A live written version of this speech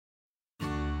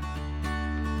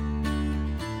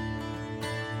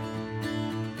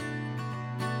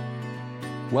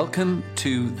Welcome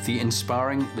to the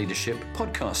Inspiring Leadership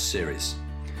podcast series.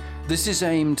 This is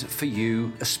aimed for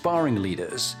you aspiring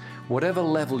leaders, whatever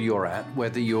level you're at,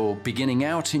 whether you're beginning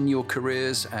out in your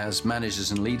careers as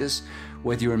managers and leaders,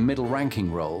 whether you're in middle ranking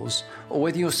roles, or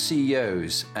whether you're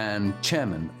CEOs and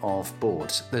chairmen of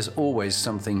boards. There's always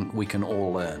something we can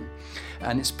all learn.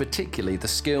 And it's particularly the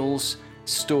skills,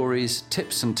 stories,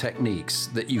 tips and techniques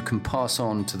that you can pass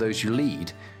on to those you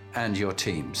lead and your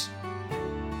teams.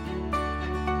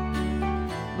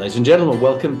 Ladies and gentlemen,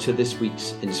 welcome to this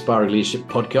week's Inspiring Leadership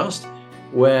podcast,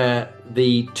 where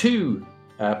the two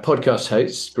podcast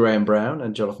hosts, Graham Brown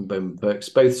and Jonathan Bowman-Perks,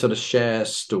 both sort of share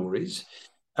stories.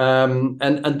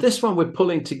 And this one, we're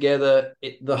pulling together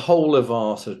the whole of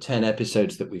our sort of 10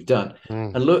 episodes that we've done.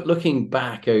 And looking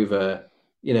back over,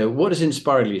 what does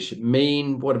inspiring leadership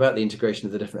mean? What about the integration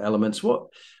of the different elements?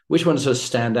 Which ones sort of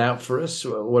stand out for us?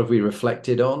 What have we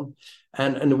reflected on?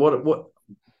 And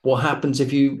what happens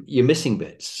if you're missing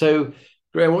bits? So,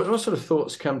 Graham, what sort of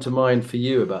thoughts come to mind for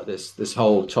you about this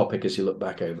whole topic as you look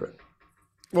back over it?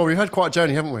 Well, we've had quite a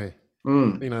journey, haven't we?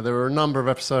 There were a number of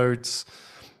episodes,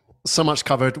 so much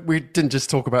covered. We didn't just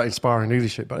talk about inspiring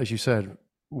leadership, but as you said,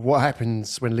 what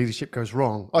happens when leadership goes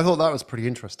wrong? I thought that was pretty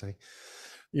interesting.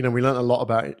 We learned a lot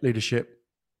about leadership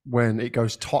when it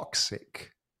goes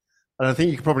toxic. And I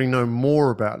think you could probably know more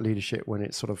about leadership when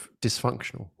it's sort of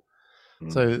dysfunctional.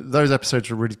 So those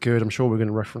episodes are really good. I'm sure we're going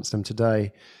to reference them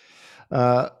today.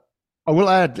 I will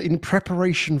add, in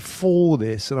preparation for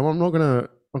this, and I'm going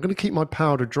to keep my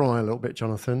powder dry a little bit,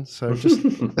 Jonathan. So just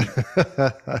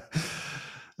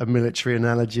a military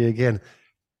analogy again.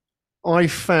 I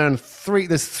found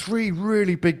there's three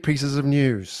really big pieces of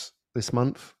news this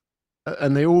month,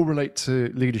 and they all relate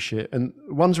to leadership. And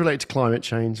one's related to climate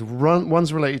change,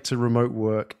 one's related to remote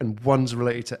work, and one's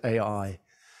related to AI.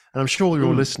 And I'm sure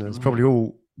your listeners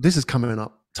probably this is coming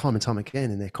up time and time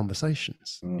again in their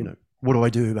conversations. What do I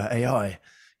do about AI?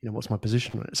 What's my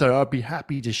position on it? So I'd be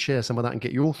happy to share some of that and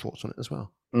get your thoughts on it as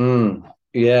well.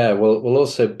 Yeah, well,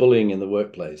 also bullying in the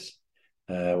workplace.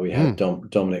 We had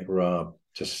Dominic Raab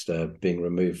just being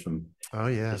removed from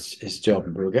his job,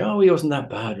 and people go, he wasn't that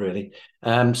bad, really.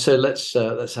 So let's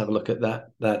have a look at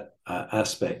that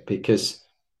aspect, because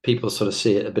people sort of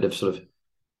see it a bit of sort of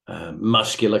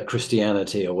muscular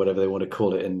Christianity, or whatever they want to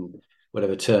call it in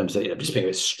whatever terms. That just being a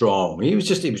bit strong. He was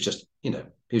just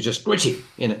gritty.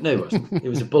 No, he wasn't. He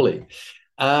was a bully.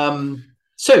 Why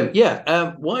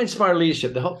inspire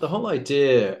leadership? The whole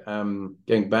idea,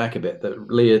 going back a bit,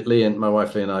 that Lee and my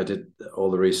wife Lee and I did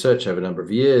all the research over a number of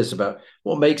years about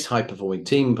what makes high-performing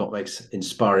teams, what makes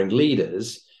inspiring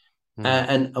leaders,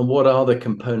 and what are the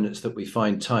components that we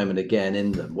find time and again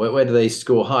in them. Where do they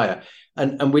score higher?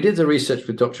 And we did the research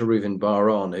with Dr. Reuven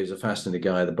Bar-On, who's a fascinating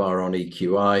guy, the Bar-On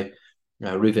EQI.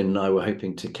 Reuven and I were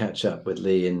hoping to catch up with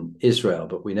Lee in Israel,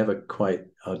 but we never quite.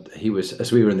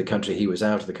 As we were in the country, he was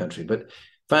out of the country. But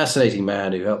fascinating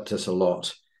man who helped us a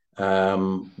lot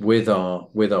with our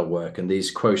work and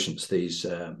these quotients, these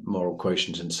moral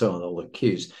quotients, and so on, all the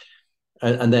cues,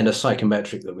 and then a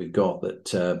psychometric that we've got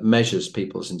that measures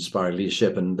people's inspiring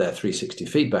leadership and their 360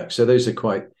 feedback. So those are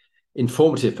quite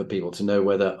informative for people to know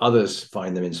whether others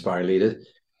find them inspiring leaders,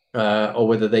 or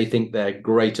whether they think they're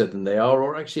greater than they are,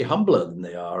 or actually humbler than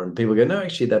they are. And people go, no,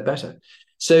 actually they're better.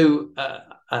 So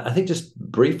I think just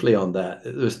briefly on that,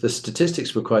 the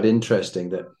statistics were quite interesting,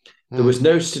 that there was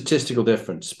no statistical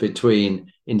difference between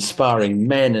inspiring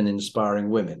men and inspiring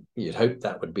women. You'd hope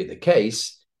that would be the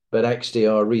case, but actually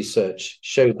our research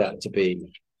showed that to be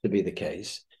the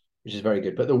case, which is very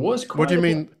good. But there was quite. What do you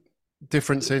mean?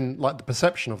 Difference in like the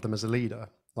perception of them as a leader,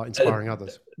 like inspiring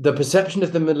others? The perception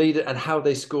of them as a leader and how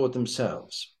they scored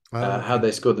themselves, how they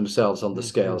scored themselves on the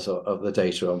scales of the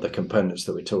data, on the components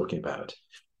that we're talking about.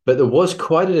 But there was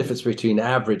quite a difference between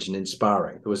average and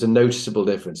inspiring. There was a noticeable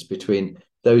difference between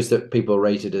those that people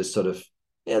rated as sort of,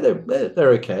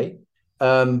 they're okay.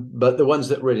 But the ones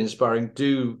that were really inspiring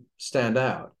do stand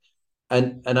out.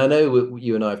 And I know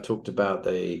you and I have talked about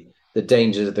the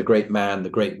dangers of the great man,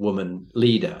 the great woman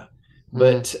leader.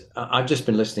 But I've just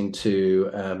been listening to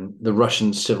the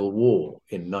Russian Civil War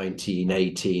in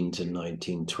 1918 to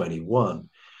 1921.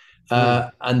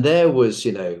 And there was,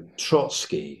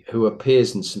 Trotsky, who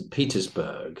appears in St.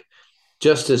 Petersburg,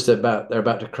 just as they're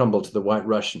about to crumble to the White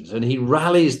Russians. And he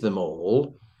rallies them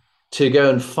all to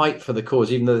go and fight for the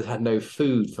cause, even though they had no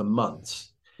food for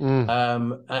months,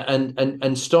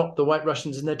 and stop the White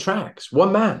Russians in their tracks.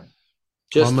 One man.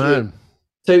 One man.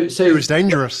 So it was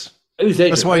dangerous.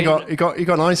 That's why he got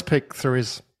an ice pick through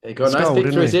his. He got a nice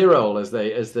pick through his ear roll, as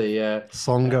the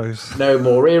song goes. No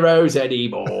more heroes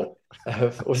anymore.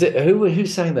 Was it who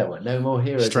sang that one? No More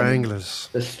Heroes Anymore. Stranglers.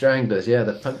 The Stranglers, yeah,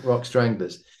 the punk rock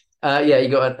Stranglers. Yeah,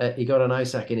 he got an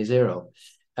ice sack in his ear hole.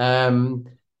 Um,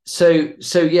 so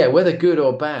yeah, whether good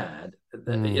or bad,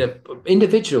 Mm.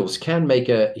 individuals can make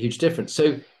a huge difference.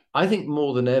 So I think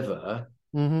more than ever,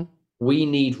 Hmm. we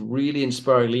need really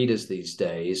inspiring leaders these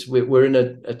days. We're in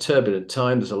a turbulent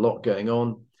time. There's a lot going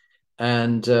on,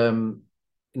 and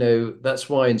that's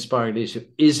why inspiring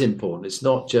leadership is important. It's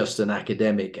not just an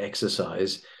academic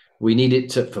exercise. We need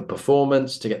it for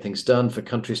performance, to get things done, for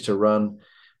countries to run,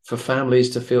 for families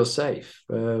to feel safe.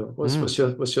 What's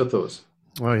your thoughts?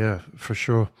 Oh yeah, for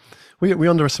sure. We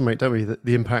underestimate, don't we,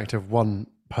 the impact of one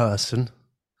person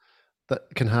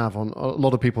that can have on a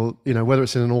lot of people. Whether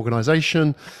it's in an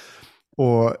organization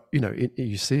or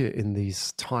you see it in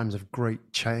these times of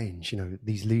great change.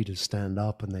 These leaders stand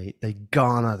up and they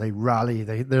garner, they rally,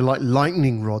 they're like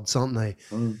lightning rods, aren't they?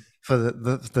 For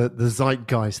the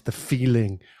zeitgeist, the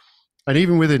feeling. And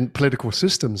even within political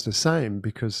systems, the same,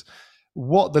 because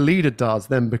what the leader does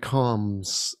then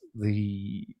becomes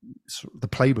the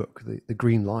playbook, the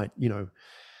green light.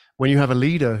 When you have a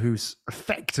leader who's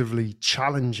effectively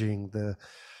challenging the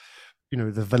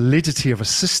validity of a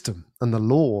system and the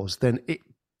laws, then it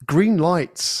green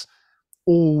lights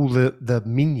all the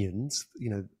minions,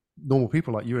 normal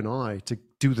people like you and I, to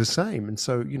do the same. And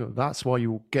so, that's why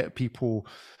you'll get people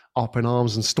up in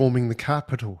arms and storming the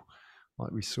Capitol,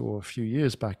 like we saw a few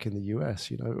years back in the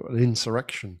US, an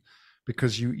insurrection,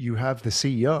 because you have the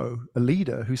CEO, a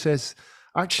leader who says,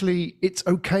 actually, it's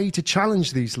okay to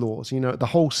challenge these laws. The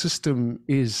whole system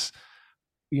is,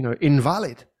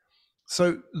 invalid.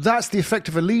 So that's the effect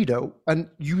of a leader. And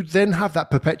you then have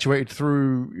that perpetuated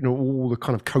through, all the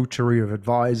kind of coterie of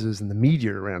advisors and the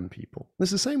media around people.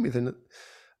 It's the same within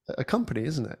a company,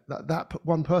 isn't it? That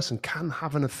one person can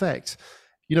have an effect.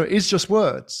 It's just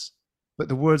words, but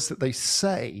the words that they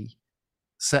say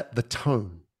set the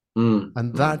tone.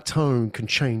 And that tone can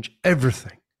change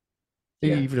everything.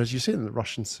 Yeah. Even as you see in the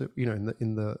Russian,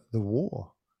 in the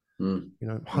war,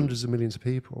 hundreds of millions of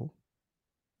people.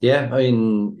 Yeah, I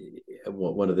mean,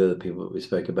 one of the other people that we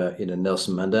spoke about,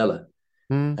 Nelson Mandela,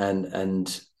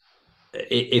 and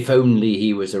if only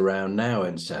he was around now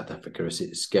in South Africa, as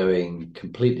it's going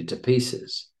completely to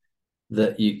pieces,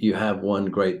 that you have one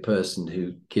great person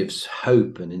who gives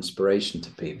hope and inspiration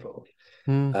to people,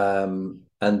 and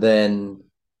then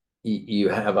you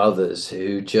have others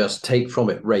who just take from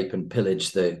it, rape and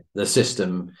pillage the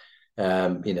system,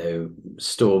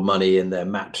 store money in their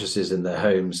mattresses in their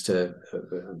homes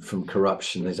from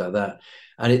corruption, things like that.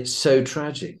 And it's so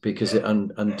tragic because it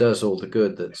undoes all the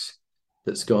good that's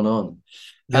gone on.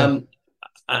 Yeah.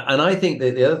 And I think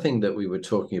that the other thing that we were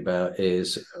talking about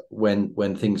is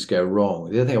when things go wrong.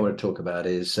 The other thing I want to talk about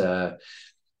is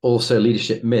also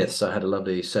leadership myths. I had a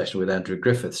lovely session with Andrew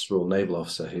Griffiths, Royal Naval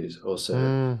Officer, who's also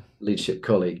a leadership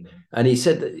colleague. And he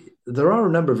said that there are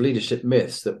a number of leadership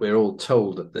myths that we're all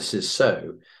told that this is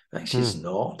so. Actually, it's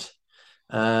not.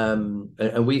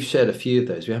 And we've shared a few of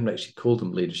those. We haven't actually called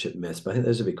them leadership myths, but I think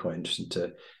those would be quite interesting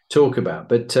to talk about.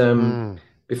 But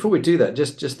before we do that,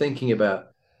 just thinking about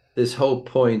this whole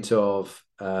point of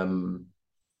that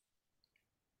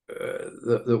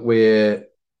we're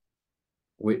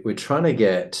trying to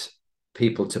get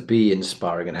people to be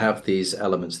inspiring and have these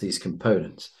elements, these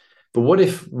components. But what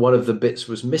if one of the bits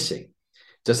was missing?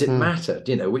 Does it matter?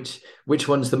 Which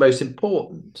one's the most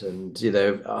important? And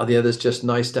are the others just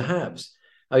nice to haves?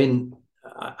 I mean,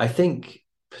 I think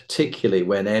particularly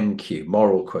when MQ,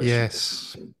 moral quotient.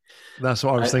 Yes, that's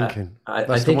what I was thinking.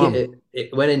 I think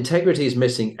when integrity is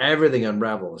missing, everything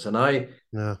unravels. And I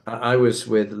was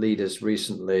with leaders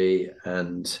recently,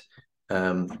 and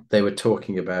they were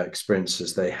talking about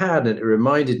experiences they had, and it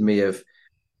reminded me of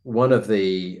one of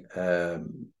the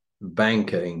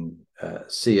banking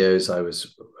CEOs I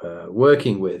was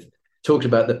working with. Talked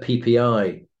about the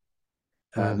PPI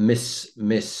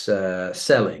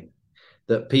selling,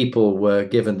 that people were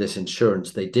given this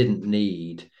insurance they didn't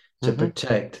need to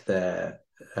protect their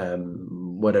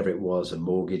whatever it was, a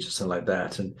mortgage or something like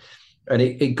that, and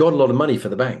it got a lot of money for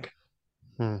the bank.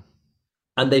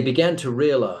 And they began to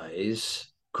realize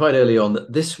quite early on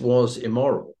that this was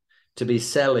immoral, to be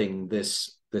selling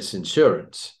this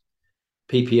insurance,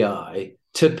 PPI,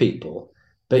 to people,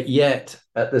 but yet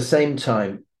at the same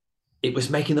time, it was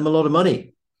making them a lot of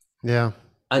money. Yeah.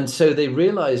 And so they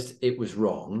realized it was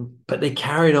wrong, but they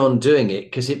carried on doing it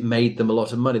because it made them a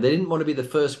lot of money. They didn't want to be the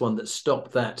first one that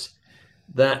stopped that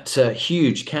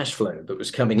huge cash flow that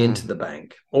was coming into the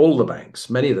bank, all the banks,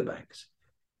 many of the banks.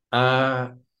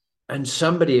 and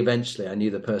somebody eventually, I knew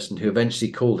the person who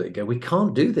eventually called it, go, we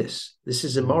can't do this. This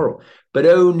is immoral. But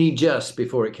only just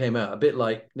before it came out, a bit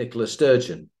like Nicola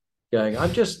Sturgeon going,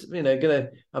 I'm just, I'm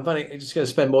just going to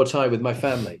spend more time with my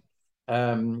family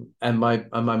and my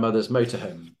mother's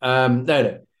motorhome.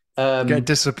 Get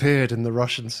disappeared in the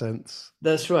Russian sense.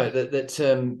 That's right.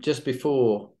 That just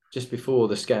before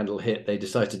the scandal hit, they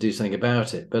decided to do something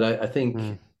about it. But I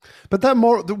think... But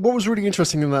what was really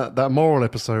interesting in that moral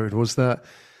episode was that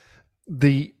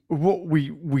what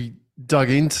we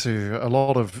dug into a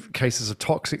lot of cases of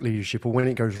toxic leadership or when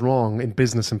it goes wrong in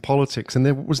business and politics, and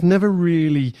there was never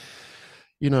really,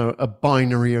 a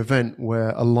binary event where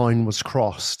a line was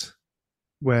crossed,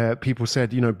 where people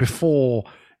said, before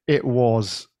it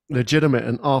was legitimate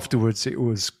and afterwards it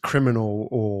was criminal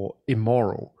or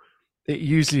immoral. It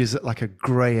usually is like a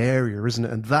gray area, isn't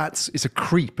it? And it's a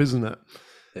creep, isn't it?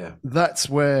 Yeah. That's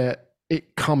where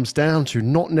it comes down to,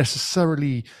 not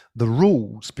necessarily the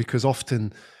rules, because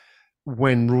often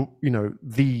when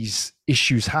these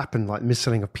issues happen, like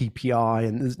mis-selling of PPI,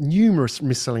 and there's numerous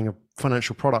mis-selling of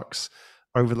financial products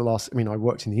over the last, I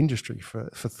worked in the industry for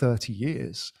 30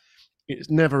 years. It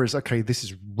never is, okay, this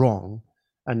is wrong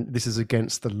and this is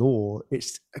against the law.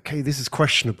 It's, okay, this is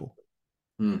questionable.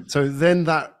 So then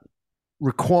that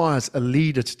requires a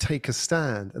leader to take a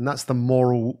stand, and that's the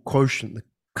moral quotient, the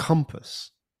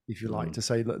compass, if you like, to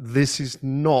say that this is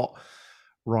not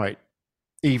right,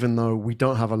 even though we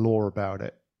don't have a law about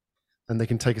it, and they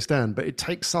can take a stand. But it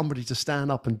takes somebody to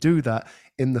stand up and do that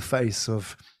in the face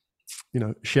of,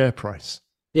 share price.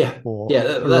 Or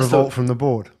a revolt from the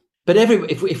board. But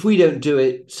if we don't do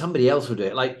it, somebody else will do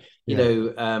it. Like,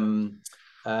 subprime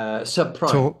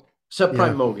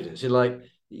mortgages. You're like,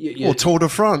 or Tour de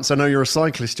France. I know you're a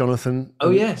cyclist, Jonathan. Oh,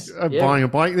 yes. Buying a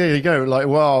bike. There you go. Like,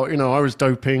 well, I was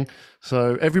doping.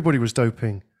 So everybody was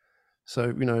doping.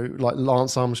 So, like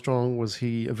Lance Armstrong, was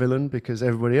he a villain because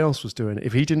everybody else was doing it?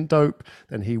 If he didn't dope,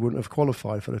 then he wouldn't have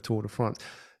qualified for the Tour de France.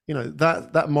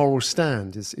 That moral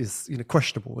stand is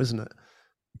questionable, isn't it?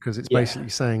 Because it's basically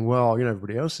saying, well,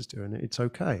 everybody else is doing it. It's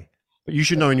okay. But you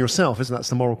should know in yourself, isn't that? That's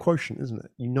the moral quotient, isn't it?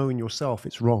 You know in yourself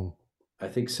it's wrong. I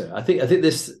think so. I think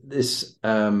this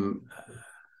and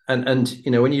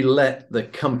when you let the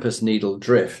compass needle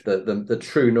drift, the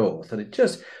true north, and it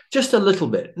just a little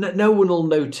bit, no one will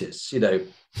notice. He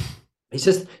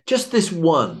says just this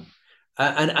one,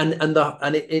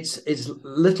 it's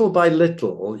little by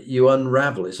little you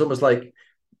unravel. It's almost like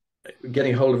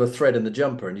getting hold of a thread in the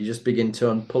jumper, and you just begin to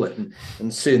unpull it,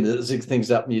 and soon the things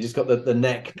up, and you just got the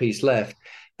neck piece left.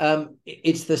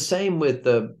 It's the same with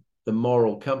the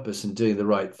moral compass and doing the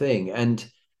right thing. And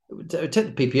take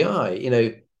the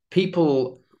PPI.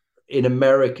 People in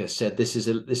America said this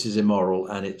is immoral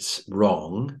and it's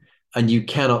wrong, and you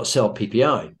cannot sell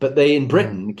PPI. But they in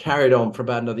Britain carried on for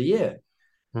about another year.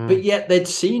 But yet they'd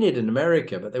seen it in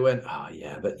America, but they went,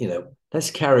 but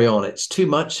let's carry on. It's too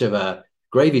much of a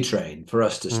gravy train for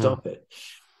us to stop it.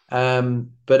 So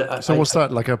what's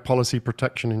that, like a policy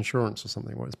protection insurance or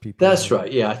something? What is PPI? That's right.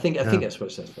 Yeah, I think that's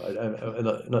what it says.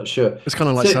 I'm not sure. It's kind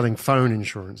of like selling phone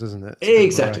insurance, isn't it?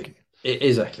 Exactly.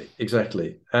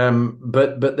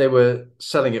 But they were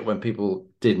selling it when people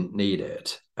didn't need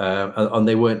it, and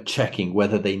they weren't checking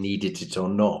whether they needed it or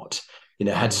not.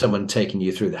 Had someone taken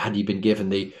you through that? Had you been given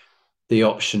the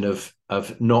option of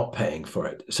not paying for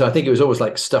it? So I think it was always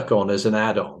like stuck on as an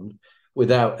add-on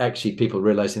without actually people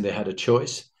realizing they had a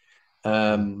choice.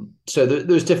 So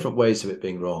there's different ways of it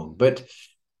being wrong, but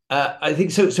I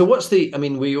think so. So what's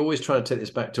we always try to take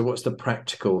this back to what's the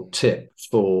practical tip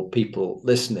for people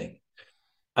listening.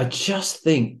 I just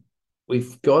think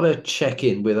we've got to check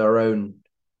in with our own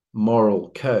moral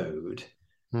code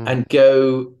and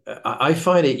go. I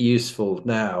find it useful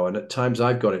now, and at times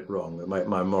I've got it wrong.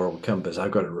 My moral compass,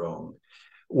 I've got it wrong,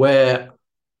 where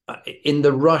in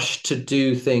the rush to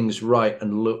do things right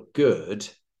and look good,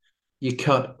 you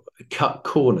cut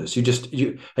corners.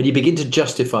 You begin to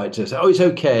justify it to say, it's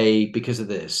okay because of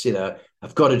this.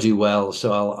 I've got to do well,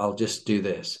 so I'll just do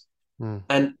this.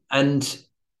 And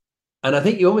I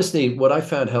think you almost need, what I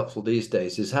found helpful these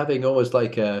days is having almost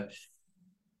like a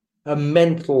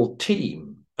mental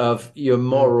team of your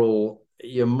moral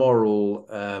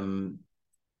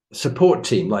support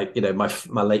team, like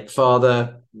my late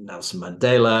father, Nelson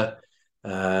Mandela,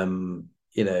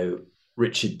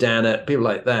 Richard Dannett, people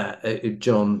like that,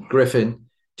 John Griffin.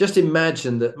 Just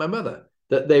imagine that my mother,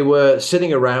 that they were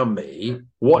sitting around me,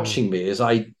 watching me as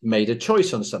I made a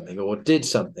choice on something or did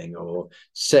something or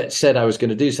said I was going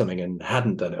to do something and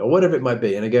hadn't done it or whatever it might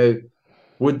be. And I go,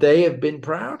 would they have been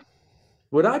proud?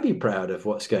 Would I be proud of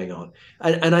what's going on?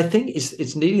 And I think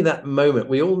it's needing that moment.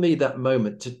 We all need that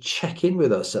moment to check in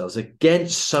with ourselves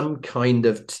against some kind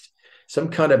of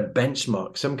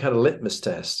benchmark, some kind of litmus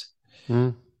test.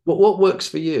 What works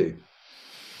for you?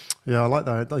 Yeah, I like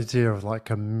that idea of like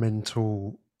a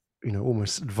mental,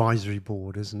 almost advisory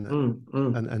board, isn't it?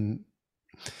 And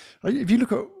if you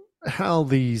look at how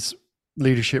these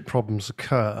leadership problems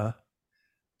occur,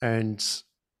 and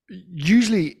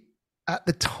usually at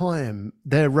the time,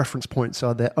 their reference points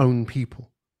are their own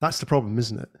people. That's the problem,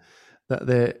 isn't it? That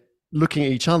they're looking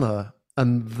at each other,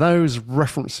 and those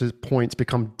references points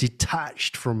become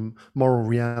detached from moral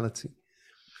reality.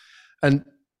 And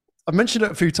I've mentioned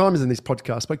it a few times in this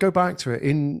podcast, but go back to it.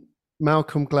 In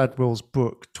Malcolm Gladwell's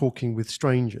book, Talking with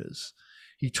Strangers,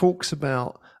 he talks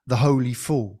about the holy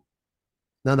fool.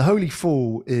 Now, the holy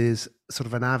fool is sort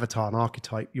of an avatar, an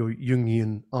archetype, your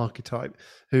Jungian archetype,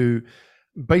 who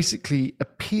basically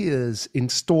appears in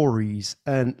stories,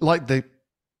 and like the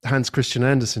Hans Christian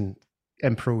Andersen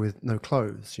Emperor with No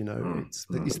Clothes,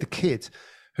 it's the kid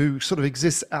who sort of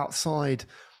exists outside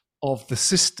of the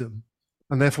system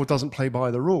and therefore doesn't play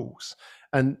by the rules.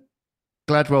 And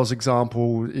Gladwell's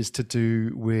example is to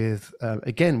do with,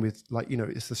 again, with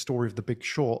it's the story of The Big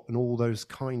Short and all those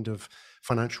kind of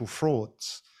financial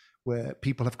frauds where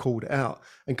people have called it out.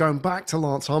 And going back to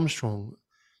Lance Armstrong,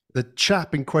 the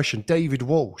chap in question, David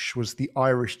Walsh, was the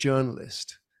Irish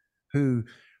journalist who,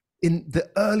 in the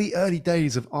early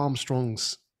days of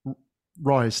Armstrong's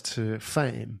rise to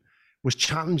fame, was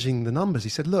challenging the numbers. He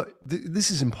said, look,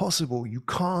 this is impossible. You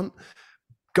can't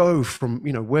go from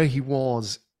where he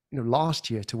was last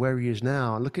year to where he is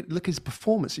now. And look at his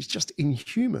performance. It's just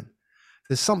inhuman.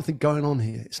 There's something going on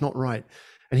here. It's not right.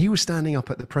 And he was standing up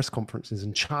at the press conferences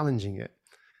and challenging it.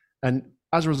 And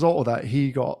as a result of that,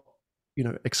 he got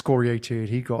excoriated.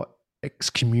 He got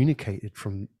excommunicated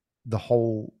from the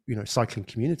whole cycling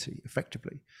community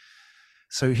effectively.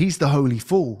 So he's the holy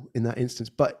fool in that instance.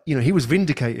 But he was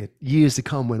vindicated years to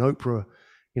come when Oprah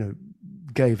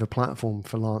gave a platform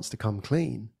for Lance to come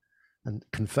clean and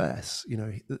confess.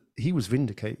 He was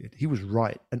vindicated. He was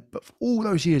right. But for all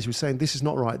those years, he was saying, this is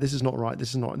not right. This is not right.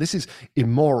 This is not. This is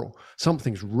immoral.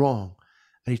 Something's wrong.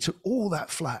 And he took all that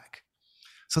flack.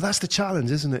 So that's the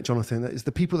challenge, isn't it, Jonathan? That is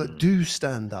the people that do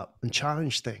stand up and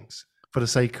challenge things for the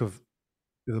sake of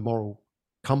the moral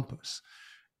compass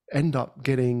end up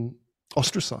getting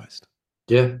ostracized.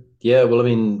 Yeah. Well, I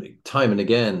mean, time and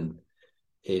again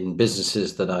in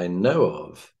businesses that I know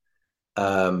of,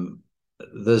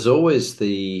 there's always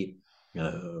the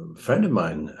friend of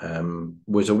mine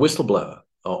was a whistleblower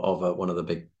of one of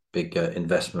the big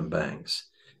investment banks,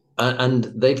 and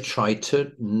they've tried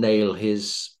to nail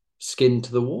his skin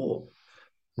to the wall.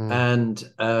 And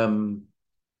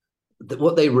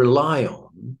what they rely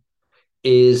on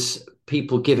is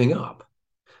people giving up.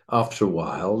 After a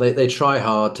while, they try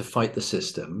hard to fight the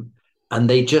system, and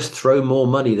they just throw more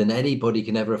money than anybody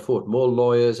can ever afford, more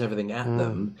lawyers, everything at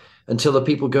them, until the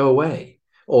people go away.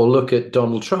 Or look at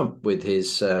Donald Trump with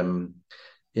his,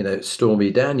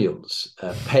 Stormy Daniels,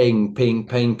 paying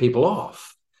people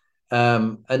off.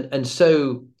 And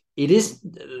so it is.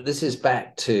 This is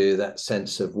back to that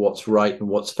sense of what's right and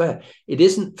what's fair. It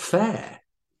isn't fair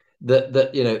that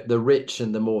the rich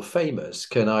and the more famous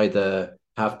can either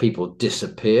have people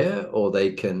disappear, or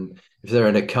they can, if they're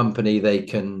in a company, they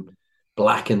can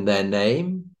blacken their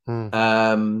name.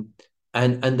 And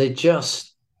they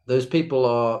just, those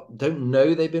people don't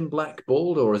know they've been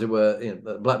blackballed, or as it were,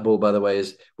 blackballed, by the way,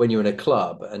 is when you're in a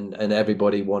club and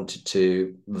everybody wanted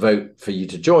to vote for you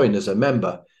to join as a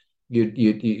member.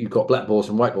 You got black balls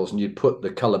and white balls, and you'd put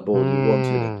the color ball you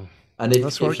wanted. And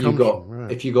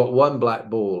if you got one black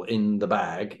ball in the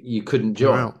bag, you couldn't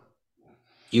join.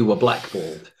 You were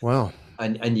blackballed. Wow.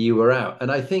 And you were out.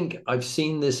 And I think I've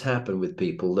seen this happen with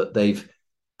people, that they've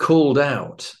called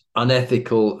out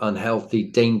unethical, unhealthy,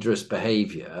 dangerous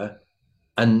behavior,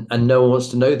 and no one wants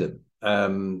to know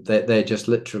them. They're just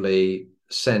literally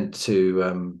sent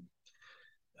to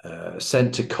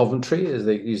Coventry, as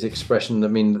they use the expression. I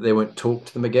mean, they won't talk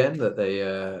to them again, that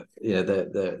they're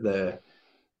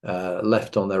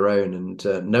left on their own, and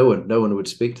no one would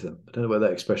speak to them. I don't know where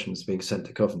that expression is, being sent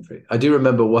to Coventry. I do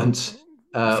remember once.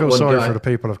 I feel sorry for the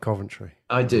people of Coventry.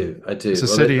 I do. It's a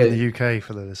city in the UK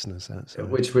for the listeners.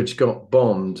 Which got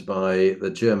bombed by the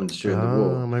Germans during the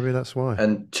war. Maybe that's why.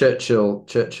 And Churchill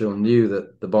knew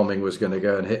that the bombing was going to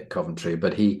go and hit Coventry,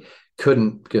 but he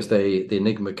couldn't, because the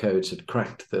Enigma codes had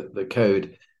cracked the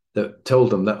code that told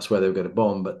them that's where they were going to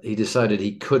bomb. But he decided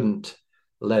he couldn't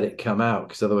let it come out,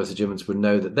 because otherwise the Germans would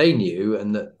know that they knew,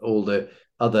 and that all the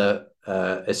other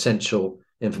essential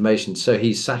information. So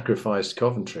he sacrificed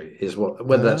Coventry, is what,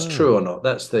 whether that's true or not.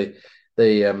 That's the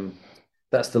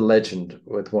legend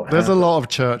with what There's happened. a lot of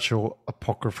Churchill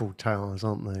apocryphal tales,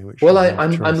 aren't they? Well,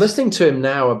 I'm listening to him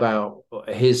now about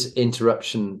his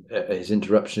interruption.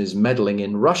 His meddling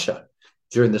in Russia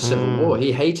during the Civil War.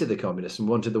 He hated the communists and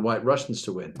wanted the White Russians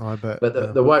to win. I bet.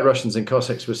 But the White Russians and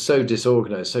Cossacks were so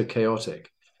disorganized, so chaotic,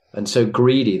 and so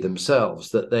greedy themselves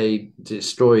that they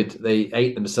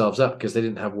ate themselves up because they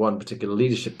didn't have one particular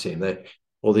leadership team. They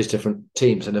all these different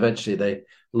teams, and eventually they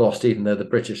lost, even though the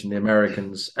British and the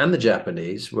Americans and the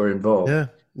Japanese were involved. Yeah,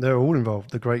 they're all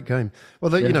involved. The great game.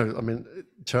 Well, you know, I mean,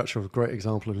 Churchill's a great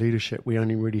example of leadership. We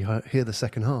only really hear the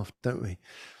second half, don't we?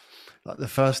 Like the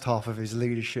first half of his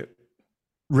leadership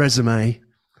resume,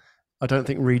 I don't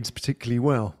think reads particularly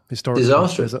well historically.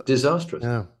 Disastrous.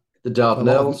 Yeah, the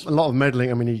Dardanelles. A lot of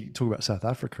meddling. I mean, you talk about South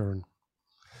Africa and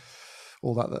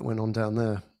all that went on down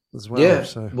there as well. Yeah.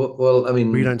 So, well, I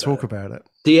mean, we don't talk about it.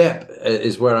 Dieppe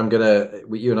is where I'm gonna.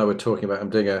 You and I were talking about. I'm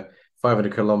doing a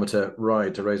 500-kilometer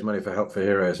ride to raise money for Help for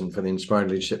Heroes and for the Inspiring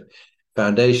Leadership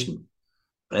Foundation.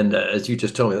 And as you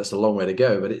just told me, that's a long way to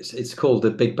go, but it's called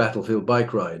the Big Battlefield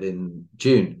Bike Ride in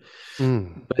June.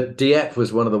 But Dieppe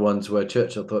was one of the ones where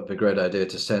Churchill thought it'd be a great idea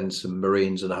to send some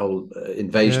Marines and a whole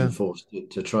invasion force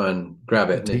to try and grab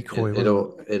it. And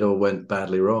it all went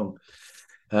badly wrong.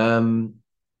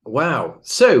 Wow.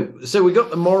 So we got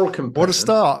the moral component. What a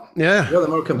start. Yeah. We got the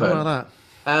moral component. How about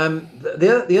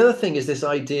that? The other thing is this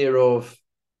idea of,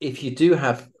 if you do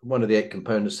have one of the 8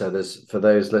 components, so there's, for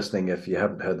those listening, if you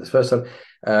haven't heard this first time,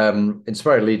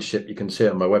 Inspiring Leadership, you can see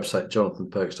it on my website,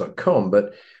 jonathanperks.com,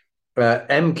 but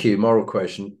MQ, moral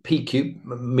quotient, PQ,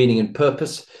 meaning and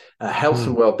purpose, health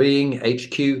and well-being,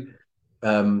 HQ,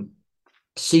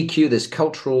 CQ, this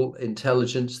cultural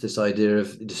intelligence, this idea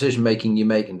of decision-making you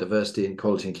make, and diversity and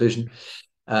quality inclusion,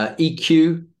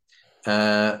 EQ,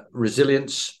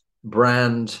 resilience,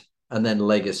 brand, and then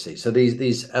legacy. So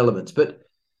these elements. But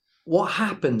what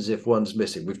happens if one's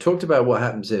missing? We've talked about what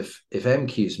happens if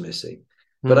MQ's missing.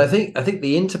 But I think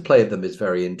the interplay of them is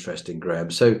very interesting, Graham.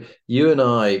 So you and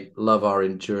I love our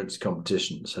endurance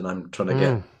competitions, and I'm trying to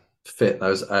get fit. I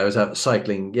was out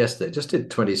cycling yesterday, just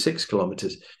did 26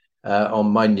 kilometers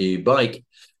on my new bike,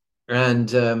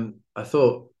 and I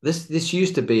thought this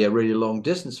used to be a really long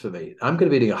distance for me. I'm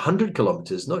going to be doing 100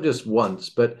 kilometers, not just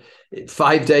once, but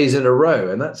 5 days in a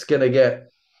row, and that's going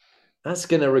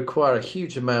to require a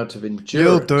huge amount of endurance.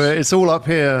 You'll do it. It's all up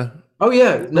here. Oh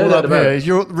yeah, no doubt about it.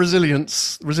 Your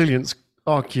resilience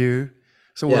RQ.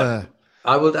 It's all there.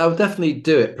 I will definitely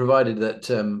do it, provided that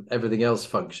everything else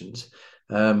functions.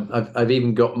 I've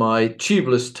even got my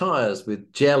tubeless tires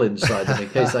with gel inside them in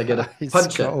case I get a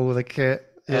puncture. Got all the kit.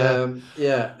 And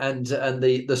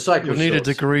the cycle. You'll need a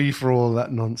degree for all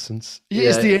that nonsense.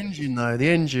 It's the engine though. The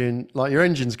engine, like your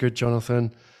engine's good,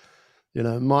 Jonathan. You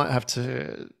know, might have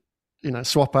to,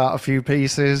 swap out a few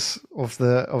pieces of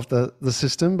the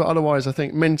system, but otherwise, I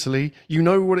think mentally, you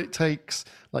know what it takes.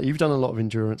 Like you've done a lot of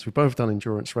endurance. We've both done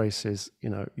endurance races.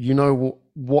 You know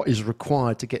what is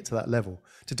required to get to that level,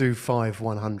 to do 5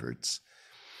 100s.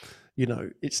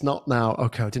 It's not now,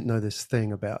 okay, I didn't know this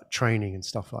thing about training and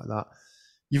stuff like that.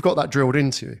 You've got that drilled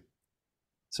into you.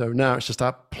 So now it's just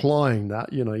applying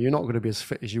that. You're not going to be as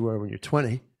fit as you were when you're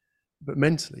 20, but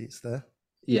mentally it's there.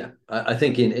 Yeah, I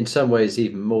think in some ways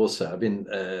even more so.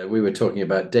 We were talking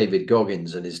about David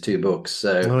Goggins and his 2 books.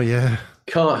 So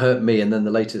Can't Hurt Me, and then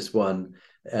the latest one,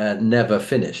 Never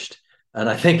Finished. And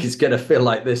I think it's going to feel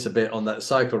like this a bit on that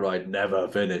cycle ride, never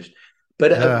finished.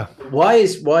 But why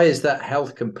is that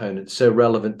health component so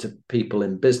relevant to people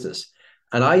in business?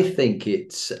 And I think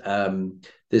it's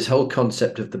this whole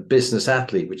concept of the business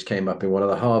athlete, which came up in one of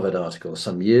the Harvard articles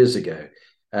some years ago.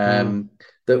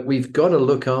 That we've got to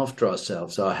look after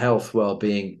ourselves, our health,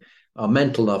 well-being, our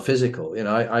mental, our physical.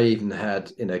 I even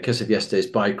had, because of yesterday's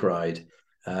bike ride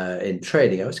in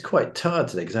training, I was quite tired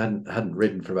today because I hadn't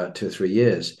ridden for about 2 or 3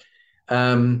 years.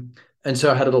 And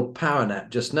so I had a little power nap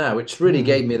just now, which really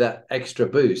gave me that extra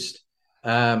boost.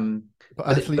 But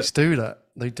athletes do that.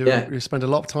 They do. Yeah. You spend a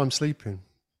lot of time sleeping.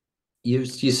 You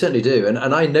certainly do. And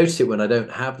I notice it when I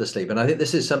don't have the sleep. And I think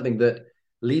this is something that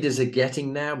leaders are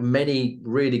getting now. Many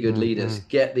really good leaders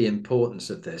get the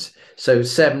importance of this. So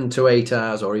 7 to 8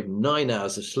 hours or even 9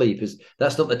 hours of sleep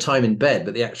that's not the time in bed,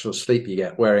 but the actual sleep you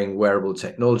get wearing wearable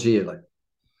technology like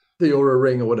the Oura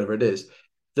Ring or whatever it is,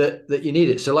 that you need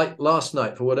it. So like last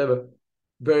night, for whatever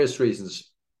various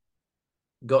reasons,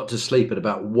 got to sleep at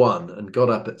about 1 and got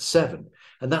up at 7.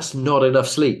 And that's not enough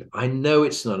sleep. I know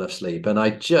it's not enough sleep. And I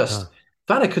just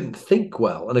found I couldn't think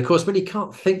well. And of course, when you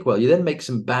can't think well, you then make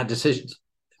some bad decisions,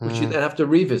 which you then have to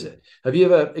revisit. Have you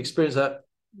ever experienced that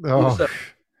Oh,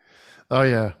 oh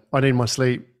yeah. I need my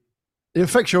sleep. It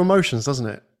affects your emotions, doesn't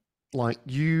it? Like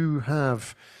I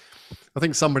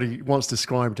think somebody once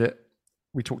described it.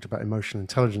 We talked about emotional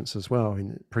intelligence as well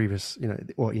in previous,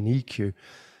 or in EQ,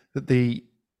 that the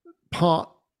part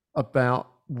about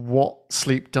what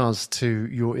sleep does to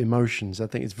your emotions, I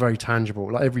think it's very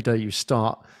tangible. Like every day you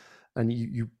start and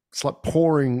it's like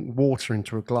pouring water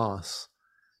into a glass,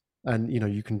 and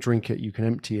you can drink it, you can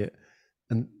empty it,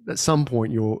 and at some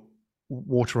point your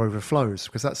water overflows,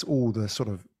 because that's all the sort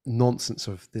of nonsense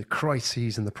of the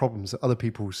crises and the problems that other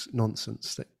people's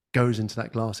nonsense that goes into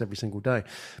that glass every single day.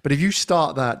 But if you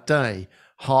start that day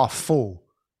half full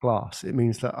glass, it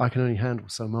means that I can only handle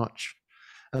so much.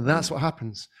 And that's what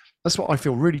happens. That's what I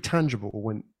feel really tangible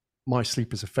when my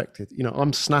sleep is affected.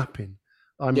 I'm snapping.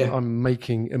 I'm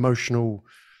making emotional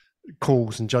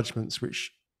calls and judgments,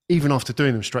 which even after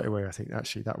doing them straight away, I think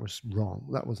actually that was wrong.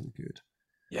 That wasn't good.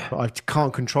 Yeah. But I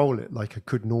can't control it like I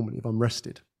could normally if I'm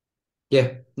rested.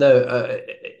 Yeah. No,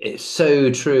 it's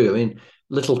so true. I mean,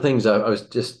 little things. I was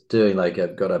just doing, like,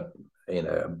 I've got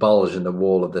a bulge in the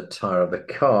wall of the tire of the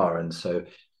car, and so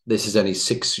this is only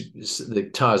the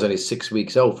tire's only 6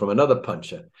 weeks old from another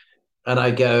puncture. And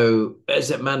I go, is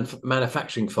it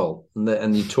manufacturing fault?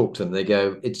 And you talk to them, they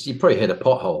go, you probably hit a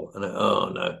pothole. And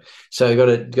oh no. So you got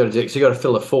to do it. So you got to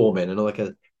fill a form in and all that kind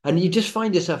of, and you just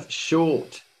find yourself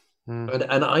short.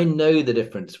 And I know the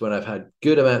difference when I've had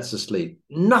good amounts of sleep.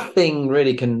 Nothing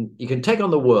really you can take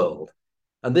on the world.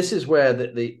 And this is where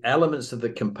the elements of the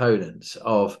components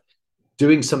of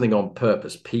doing something on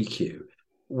purpose, PQ,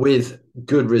 with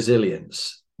good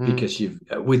resilience, because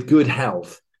with good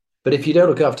health. But if you don't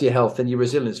look after your health, then your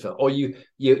resilience fails, or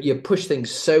you push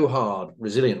things so hard,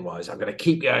 resilient wise. I'm going to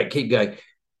keep going,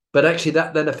 but actually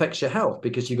that then affects your health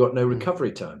because you got no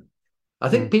recovery time. I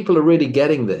think people are really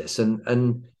getting this,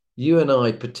 and you and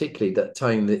I particularly, that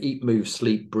time, the eat, move,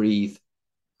 sleep, breathe,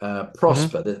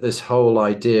 prosper. This whole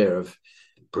idea of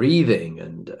breathing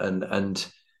and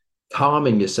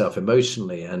calming yourself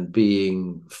emotionally and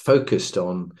being focused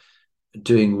on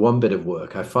doing one bit of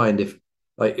work. I find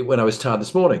when I was tired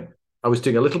this morning, I was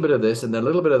doing a little bit of this and then a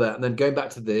little bit of that, and then going back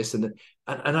to this, and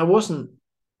I wasn't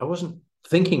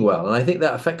thinking well. And I think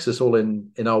that affects us all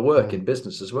in our work, in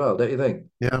business as well, don't you think?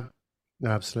 Yeah,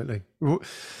 absolutely.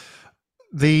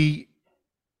 The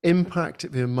impact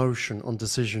of the emotion on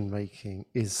decision making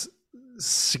is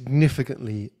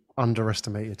significantly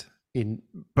underestimated in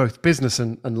both business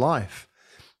and life.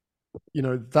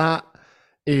 That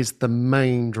is the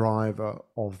main driver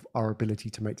of our ability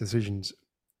to make decisions.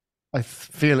 I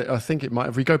think it might,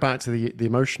 if we go back to the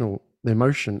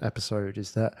emotion episode,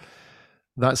 is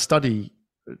that study,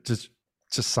 just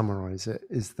summarize it,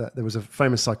 is that there was a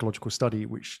famous psychological study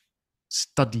which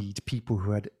studied people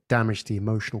who had damaged the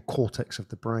emotional cortex of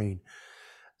the brain,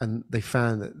 and they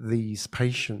found that these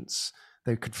patients,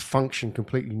 they could function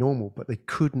completely normal, but they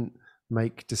couldn't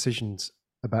make decisions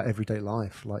about everyday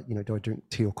life, like, do I drink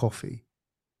tea or coffee?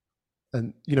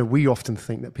 And we often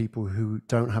think that people who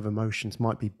don't have emotions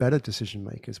might be better decision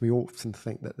makers. We often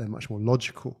think that they're much more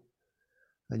logical,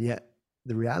 and yet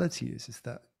the reality is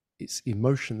that it's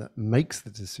emotion that makes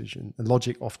the decision, and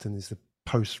logic often is the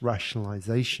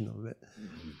post-rationalization of it.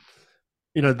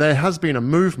 There has been a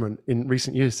movement in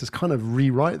recent years to kind of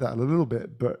rewrite that a little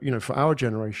bit, but for our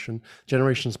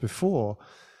generations before,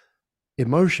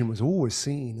 emotion was always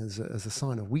seen as a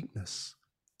sign of weakness.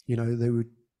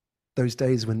 Those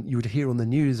days when you would hear on the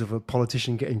news of a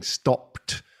politician getting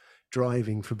stopped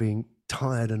driving for being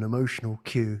tired and emotional.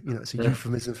 It's a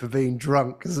euphemism for being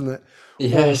drunk, isn't it?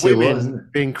 Yes, or women it was, isn't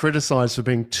it? being criticized for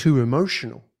being too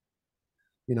emotional.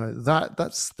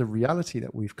 That's the reality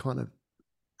that we're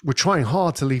trying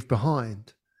hard to leave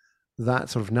behind, that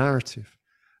sort of narrative,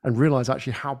 and realize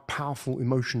actually how powerful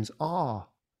emotions are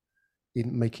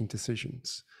in making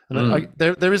decisions. And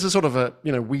there is a sort of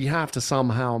we have to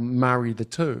somehow marry the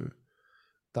two.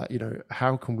 That,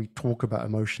 how can we talk about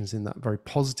emotions in that very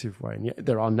positive way? And yet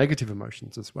there are negative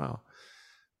emotions as well,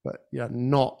 but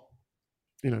not,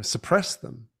 suppress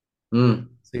them,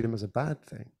 see them as a bad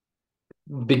thing.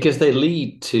 Because they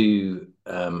lead to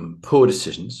poor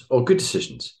decisions or good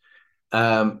decisions.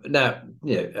 Now,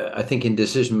 I think in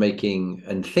decision making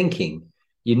and thinking,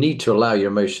 you need to allow your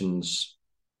emotions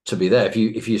to be there.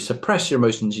 If you suppress your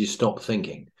emotions, you stop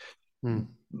thinking.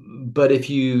 But if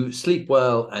you sleep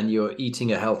well and you're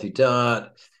eating a healthy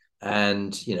diet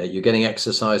and you're getting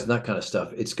exercise and that kind of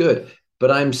stuff, it's good.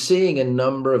 But I'm seeing a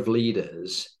number of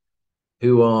leaders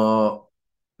who are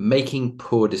making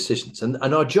poor decisions, and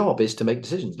our job is to make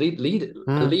decisions. A leader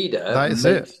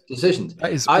makes decisions.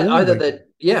 That is either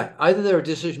they're a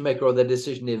decision maker or they're a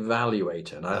decision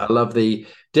evaluator. And I love the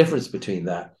difference between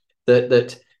that.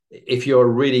 That if you're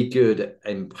really good at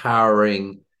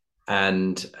empowering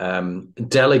and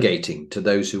delegating to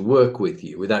those who work with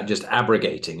you without just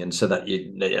abrogating, and so that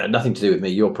you know, nothing to do with me,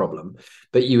 your problem,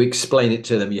 but you explain it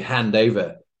to them, you hand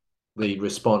over the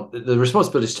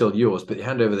responsibility is still yours, but you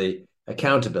hand over the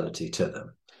accountability to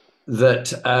them.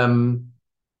 That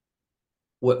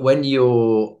when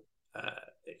you're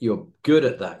good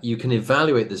at that, you can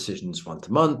evaluate decisions once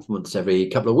a month, once every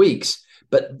couple of weeks,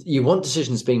 but you want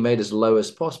decisions being made as low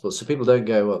as possible, so people don't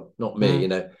go, well, not me. You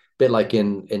know, a bit like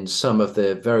in some of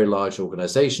the very large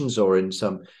organizations or in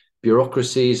some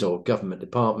bureaucracies or government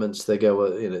departments, they go,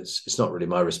 well, you know, it's not really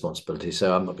my responsibility,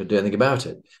 so I'm not going to do anything about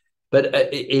it. But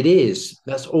it is.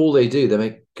 That's all they do. They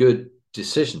make good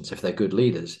decisions if they're good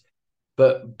leaders.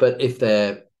 But if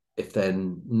they're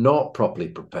not properly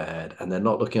prepared and they're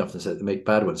not looking after themselves, they make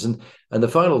bad ones. And the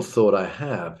final thought I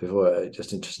have, before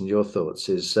just interested in your thoughts,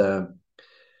 is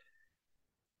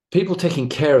people taking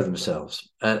care of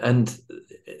themselves, and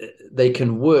they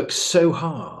can work so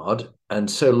hard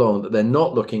and so long that they're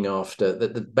not looking after the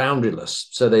boundaryless.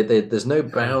 So there's no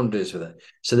boundaries with it.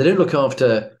 So they don't look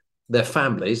after their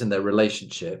families and their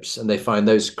relationships, and they find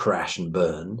those crash and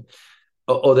burn,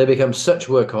 or they become such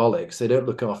workaholics they don't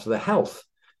look after their health,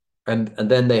 and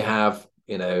then they have,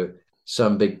 you know,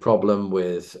 some big problem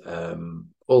with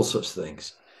all sorts of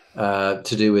things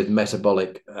to do with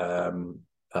metabolic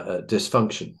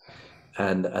dysfunction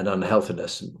and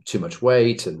unhealthiness, and too much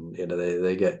weight, and you know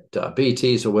they get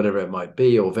diabetes or whatever it might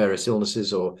be, or various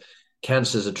illnesses, or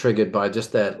cancers are triggered by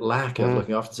just their lack of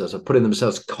looking after themselves, or putting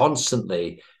themselves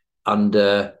constantly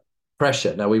under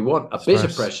pressure. Now we want a bit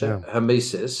of pressure,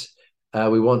 hormesis.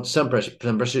 We want some pressure.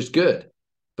 Some pressure is good,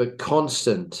 but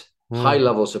constant high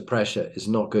levels of pressure is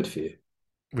not good for you.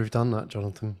 We've done that,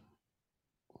 Jonathan.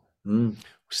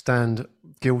 Stand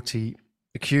guilty,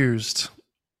 accused.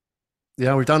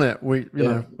 Yeah, we've done it. We've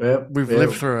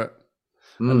lived through it,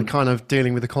 and kind of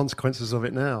dealing with the consequences of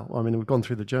it now. I mean, we've gone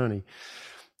through the journey.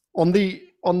 On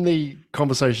the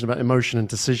conversation about emotion and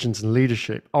decisions and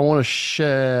leadership, I want to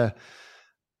share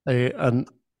a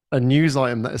news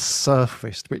item that has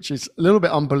surfaced, which is a little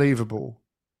bit unbelievable,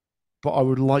 but I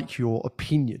would like your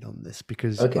opinion on this,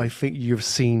 because I think you've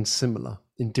seen similar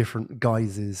in different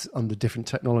guises under different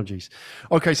technologies.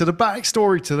 Okay, so the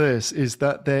backstory to this is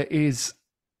that there is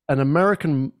an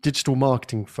American digital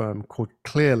marketing firm called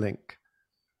Clearlink.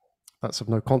 That's of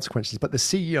no consequences, but the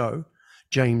CEO,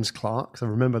 James Clark, so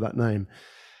remember that name,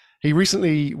 he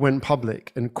recently went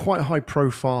public in quite a high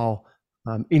profile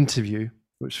interview,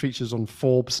 which features on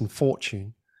Forbes and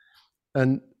Fortune.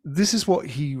 And this is what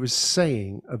he was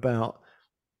saying about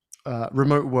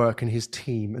remote work and his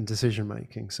team and decision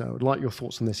making. So I'd like your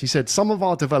thoughts on this. He said, some of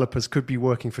our developers could be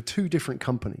working for two different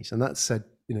companies, and that's said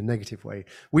in a negative way.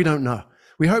 We don't know.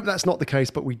 We hope that's not the case,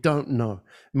 but we don't know.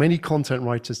 Many content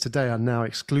writers today are now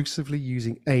exclusively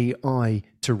using AI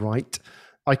to write.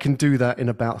 I can do that in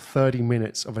about 30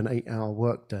 minutes of an 8-hour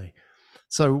workday.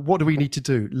 So what do we need to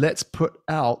do? Let's put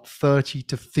out 30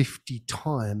 to 50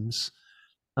 times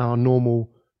our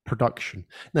normal production.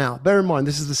 Now, bear in mind,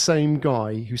 this is the same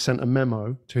guy who sent a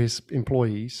memo to his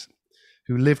employees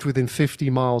who lived within 50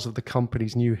 miles of the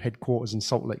company's new headquarters in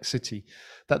Salt Lake City,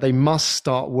 that they must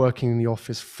start working in the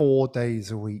office 4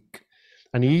 days a week.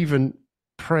 And he even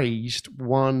praised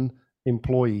one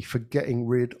employee for getting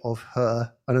rid of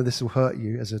her, I know this will hurt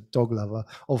you as a dog lover,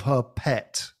 of her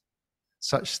pet,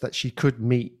 such that she could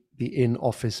meet the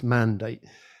in-office mandate.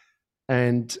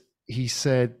 And he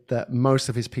said that most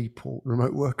of his people,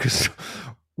 remote workers,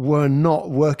 were not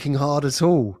working hard at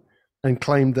all, and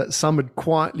claimed that some had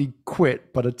quietly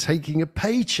quit but are taking a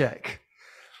paycheck.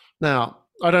 Now,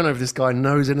 I don't know if this guy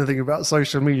knows anything about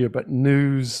social media, but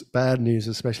news, bad news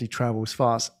especially, travels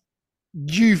fast.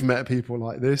 You've met people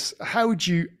like this. How would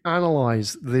you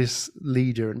analyze this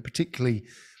leader, and particularly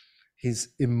his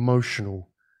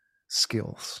emotional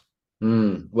skills?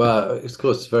 Well, of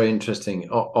course, it's very interesting.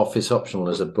 Office Optional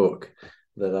is a book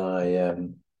that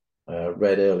I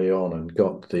read early on and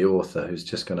got the author, who's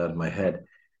just gone out of my head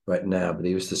right now, but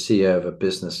he was the CEO of a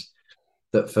business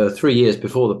that for 3 years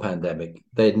before the pandemic,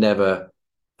 they'd never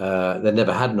had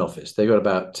an office. They got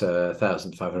about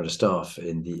 1,500 staff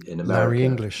in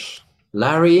America.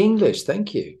 Larry English,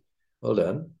 thank you. Well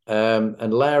done.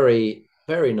 And Larry,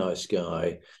 very nice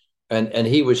guy. And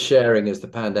he was sharing, as the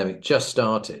pandemic just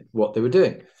started, what they were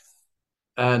doing.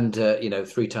 And,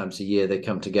 3 times a year, they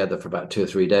come together for about 2 or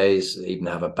 3 days. They even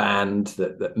have a band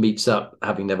that meets up,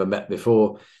 having never met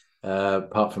before,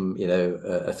 apart from,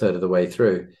 a third of the way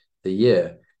through the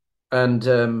year. And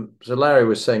so Larry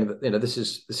was saying that, this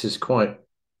is quite,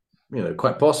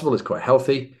 quite possible. It's quite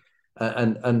healthy,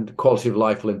 and quality of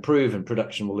life will improve and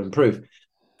production will improve.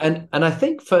 And I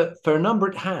think for a number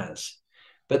it has.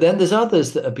 But then there's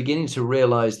others that are beginning to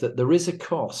realize that there is a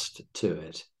cost to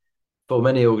it for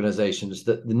many organizations,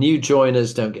 that the new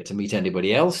joiners don't get to meet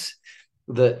anybody else,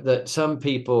 that some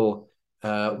people,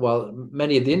 while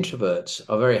many of the introverts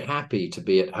are very happy to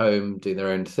be at home doing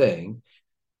their own thing,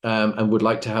 and would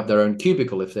like to have their own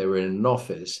cubicle if they were in an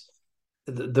office,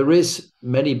 there is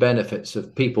many benefits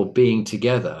of people being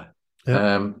together.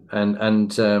 Yep.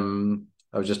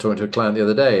 I was just talking to a client the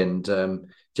other day, and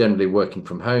generally working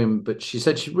from home, but she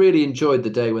said she really enjoyed the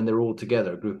day when they were all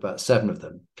together, a group of about 7 of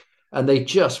them. And they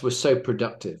just were so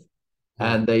productive,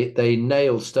 and they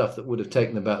nailed stuff that would have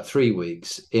taken about 3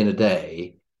 weeks in a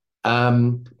day.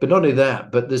 But not only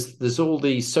that, but there's all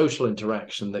the social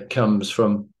interaction that comes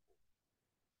from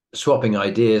swapping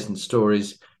ideas and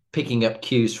stories, picking up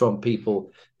cues from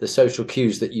people, the social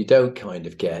cues that you don't kind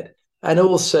of get, and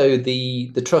also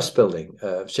the trust building,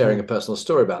 sharing a personal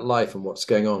story about life and what's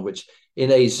going on, which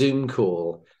in a Zoom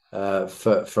call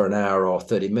for an hour or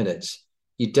 30 minutes,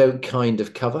 you don't kind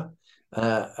of cover.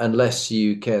 Unless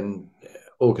you can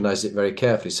organize it very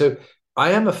carefully. So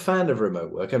I am a fan of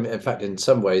remote work. I mean, in fact, in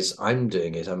some ways, I'm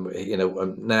doing it.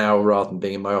 I'm now, rather than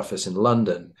being in my office in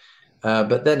London.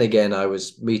 But then again, I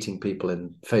was meeting people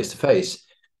in face to face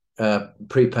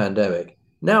pre-pandemic.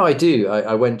 Now I do.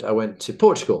 I went to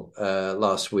Portugal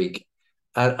last week,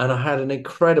 and I had an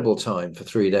incredible time for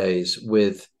 3 days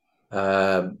with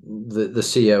the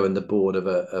CEO and the board of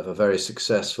a very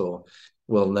successful,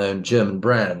 well-known German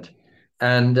brand.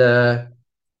 And the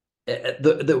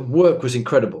work was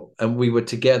incredible, and we were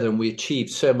together, and we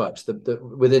achieved so much that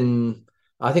within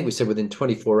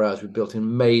 24 hours, we built an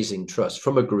amazing trust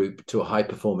from a group to a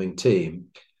high-performing team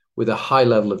with a high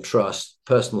level of trust,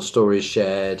 personal stories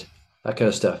shared, that kind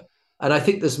of stuff. And I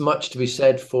think there's much to be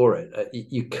said for it. I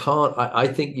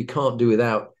think you can't do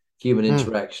without human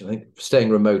interaction. I think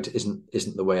staying remote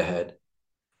isn't the way ahead.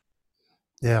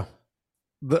 Yeah,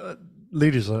 the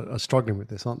leaders are struggling with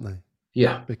this, aren't they?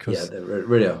 Yeah, because they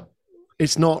really are.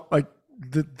 It's not like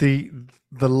the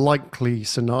likely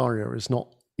scenario is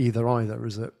not either,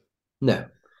 is it? No,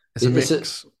 it's a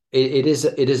mix. It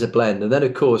is a blend, and then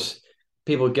of course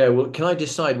people go, well, can I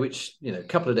decide which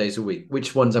couple of days a week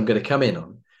which ones I'm going to come in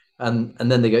on,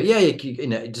 and then they go, yeah, you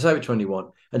decide which one you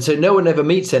want, and so no one ever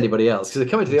meets anybody else because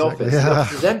they come into the office, the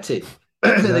office is empty.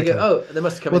 Exactly. They go, oh, they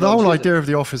must come in. Well, the whole idea of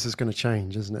the office is going to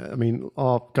change, isn't it? I mean,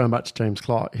 going back to James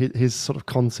Clark, his sort of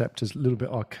concept is a little bit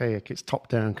archaic. It's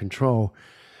top-down control.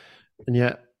 And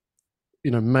yet,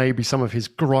 maybe some of his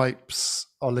gripes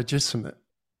are legitimate,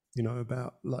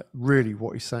 about like really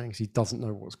what he's saying is he doesn't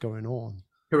know what's going on.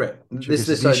 Correct. This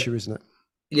is the issue, isn't it?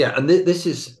 Yeah, and this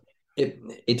is,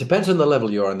 it depends on the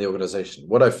level you are in the organization.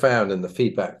 What I've found in the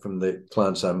feedback from the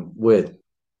clients I'm with,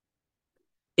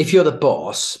 if you're the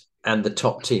boss and the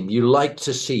top team, you like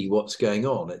to see what's going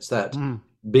on. It's that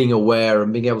being aware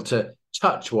and being able to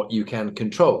touch what you can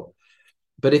control.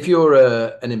 But if you're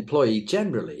an employee,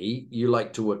 generally, you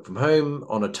like to work from home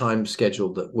on a time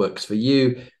schedule that works for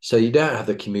you. So you don't have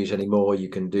the commute anymore. You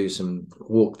can do some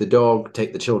walk the dog,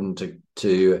 take the children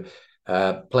to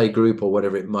play group or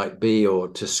whatever it might be, or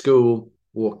to school,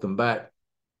 walk them back.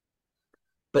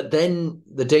 But then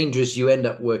the danger is you end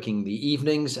up working the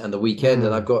evenings and the weekend.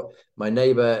 And I've got my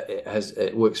neighbor,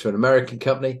 it works for an American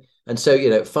company. And so,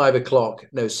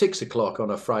 6 o'clock on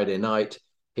a Friday night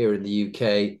here in the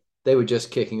UK, they were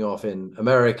just kicking off in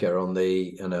America on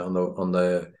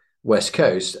the West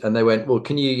Coast. And they went, well,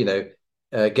 can you,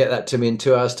 get that to me in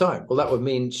 2 hours time? Well, that would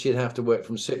mean she'd have to work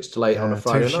from 6 till 8 on a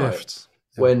Friday night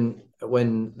when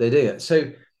they do it. So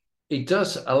it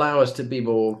does allow us to be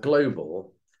more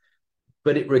global,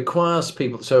 but it requires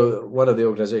people. So one of the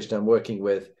organizations I'm working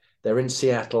with, they're in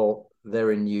Seattle,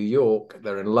 they're in New York,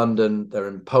 they're in London, they're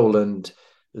in Poland,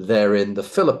 they're in the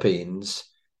Philippines,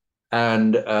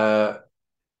 and Israel.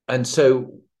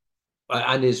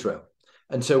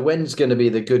 And so when's going to be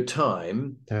the good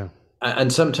time? Yeah.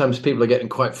 And sometimes people are getting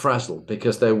quite frazzled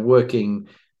because they're working,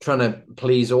 trying to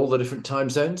please all the different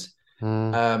time zones.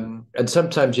 And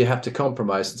sometimes you have to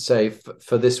compromise and say,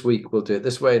 for this week, we'll do it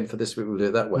this way, and for this week, we'll do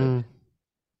it that way.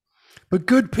 But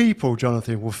good people,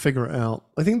 Jonathan, will figure it out.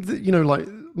 I think that, like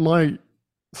my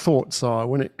thoughts are,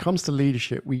 when it comes to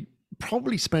leadership, we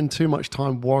probably spend too much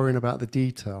time worrying about the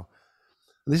detail.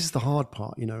 This is the hard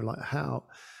part, like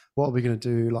what what are we going to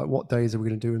do? Like, what days are we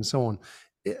going to do, and so on.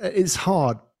 It's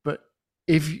hard, but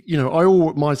if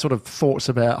all my sort of thoughts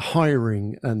about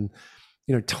hiring and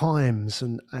times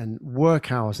and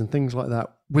work hours and things like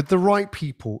that, with the right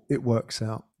people, it works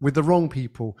out. With the wrong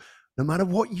people, no matter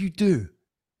what you do,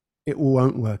 it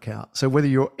won't work out. So whether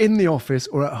you're in the office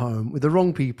or at home, with the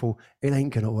wrong people, it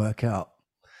ain't going to work out.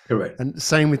 Correct. And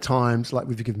same with times, like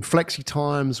we've given flexi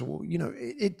times, or,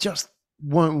 it just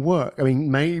won't work. I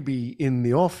mean, maybe in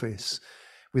the office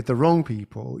with the wrong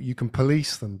people, you can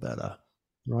police them better,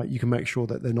 right? You can make sure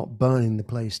that they're not burning the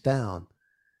place down.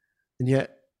 And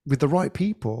yet with the right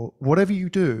people, whatever you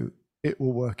do, it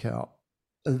will work out.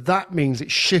 And that means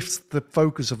it shifts the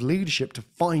focus of leadership to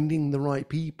finding the right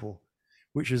people,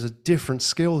 which is a different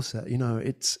skill set.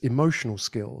 It's emotional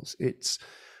skills. It's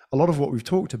a lot of what we've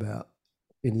talked about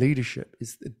in leadership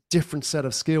is a different set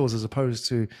of skills, as opposed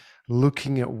to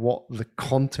looking at what the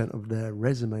content of their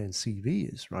resume and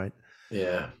CV is, right?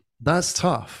 Yeah. That's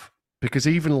tough, because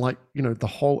even the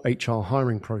whole HR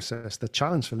hiring process, the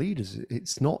challenge for leaders,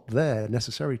 it's not there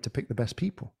necessarily to pick the best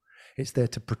people. It's there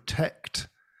to protect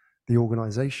the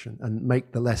organization and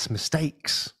make the less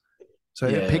mistakes. So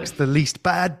it picks the least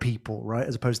bad people, right?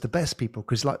 As opposed to the best people,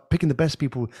 because picking the best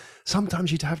people,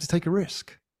 sometimes you'd have to take a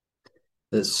risk.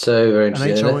 That's so very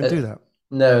interesting. And HR won't do that.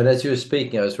 No, and as you were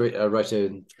speaking, I was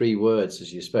writing 3 words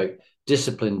as you spoke: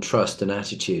 discipline, trust, and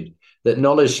attitude. That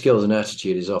knowledge, skills, and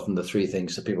attitude is often the 3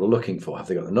 things that people are looking for. Have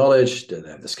they got the knowledge? Do they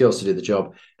have the skills to do the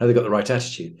job? Have they got the right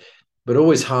attitude? But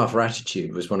always half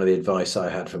attitude was one of the advice I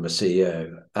had from a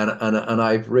CEO. And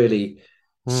I've really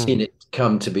seen it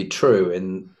come to be true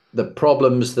in the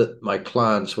problems that my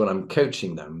clients, when I'm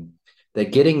coaching them, they're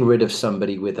getting rid of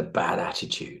somebody with a bad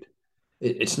attitude.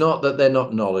 It's not that they're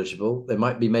not knowledgeable. They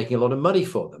might be making a lot of money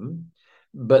for them,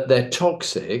 but they're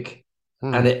toxic,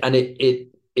 and it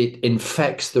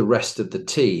infects the rest of the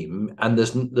team. And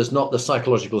there's not the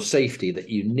psychological safety that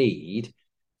you need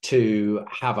to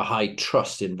have a high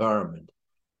trust environment.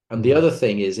 And the other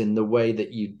thing is, in the way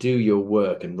that you do your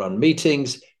work and run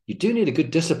meetings, you do need a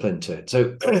good discipline to it.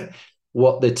 So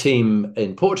what the team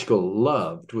in Portugal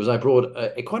loved was I brought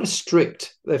quite a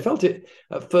strict, they felt it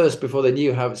at first before they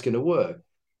knew how it's going to work,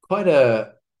 quite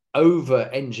a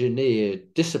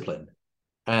over-engineered discipline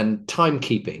and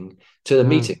timekeeping to the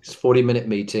meetings, 40-minute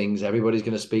meetings. Everybody's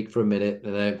going to speak for a minute,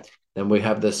 and then we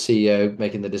have the CEO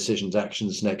making the decisions,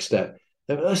 actions, next step.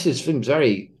 This seems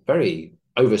very, very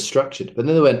over-structured. But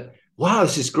then they went, wow,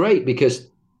 this is great, because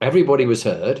everybody was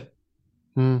heard,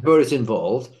 everybody was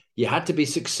involved. You had to be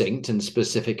succinct and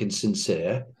specific and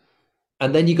sincere.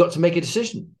 And then you got to make a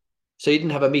decision. So you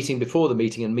didn't have a meeting before the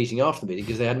meeting and meeting after the meeting,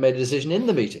 because they hadn't made a decision in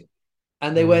the meeting.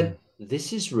 And they went,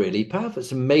 this is really powerful.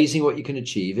 It's amazing what you can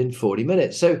achieve in 40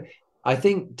 minutes. So I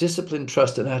think discipline,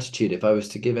 trust, and attitude, if I was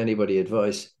to give anybody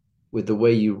advice with the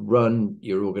way you run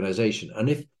your organization, and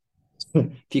if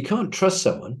you can't trust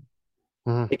someone,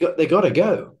 they got to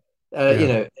go.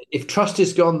 If trust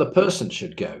is gone, the person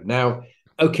should go. Now,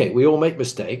 okay, we all make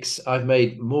mistakes. I've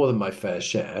made more than my fair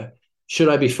share. Should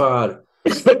I be fired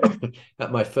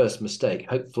at my first mistake?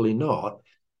 Hopefully not.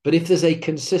 But if there's a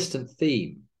consistent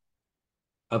theme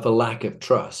of a lack of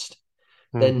trust,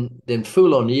 then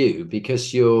fool on you,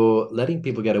 because you're letting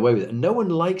people get away with it. And no one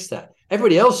likes that.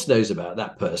 Everybody else knows about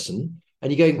that person.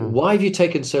 And you're going, why have you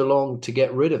taken so long to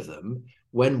get rid of them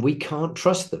when we can't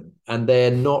trust them and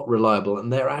they're not reliable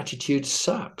and their attitude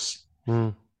sucks?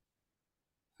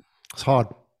 It's hard.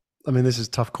 I mean, this is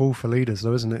a tough call for leaders,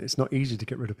 though, isn't it? It's not easy to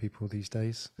get rid of people these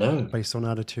days. No. Based on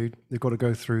attitude. They've got to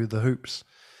go through the hoops.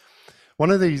 One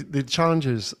of the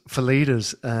challenges for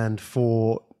leaders and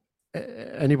for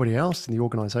anybody else in the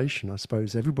organization, I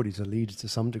suppose everybody's a leader to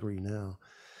some degree now.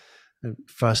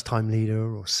 First-time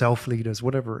leader or self-leaders,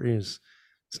 whatever it is.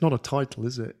 It's not a title,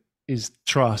 is it? Is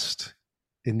trust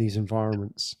in these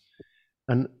environments.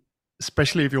 And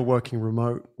especially if you're working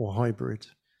remote or hybrid,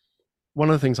 one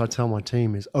of the things I tell my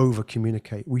team is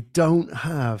over-communicate. We don't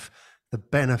have the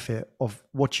benefit of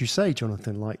what you say,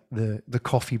 Jonathan, like the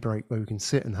coffee break where we can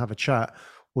sit and have a chat,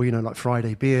 or, like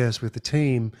Friday beers with the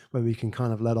team where we can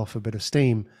kind of let off a bit of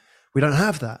steam. We don't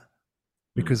have that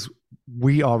because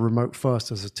we are remote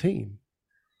first as a team.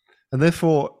 And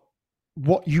therefore,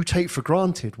 what you take for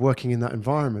granted working in that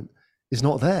environment is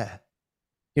not there.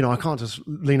 I can't just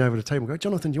lean over the table and go,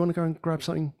 Jonathan, do you want to go and grab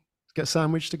something, get a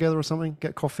sandwich together or something,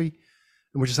 get coffee,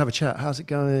 and we'll just have a chat. How's it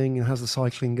going? And how's the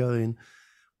cycling going?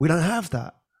 We don't have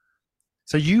that.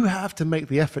 So you have to make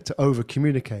the effort to over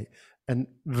communicate, and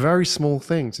very small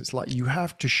things. It's like you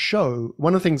have to show.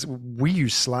 One of the things, we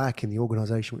use Slack in the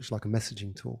organization, which is like a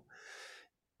messaging tool.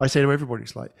 I say to everybody,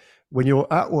 it's like when you're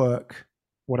at work,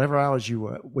 whatever hours you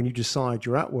work, when you decide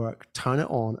you're at work, turn it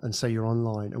on and say you're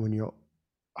online. And when you're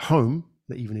home,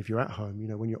 even if you're at home,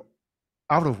 when you're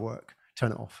out of work,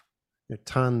 turn it off.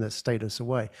 Turn the status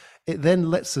away. It then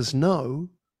lets us know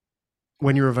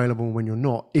when you're available and when you're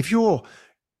not. If you're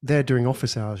there during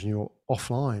office hours and you're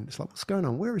offline, it's like, what's going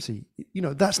on? Where is he?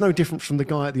 That's no different from the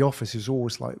guy at the office who's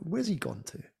always like, where's he gone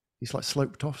to? He's like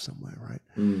sloped off somewhere, right?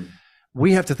 Mm.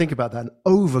 We have to think about that and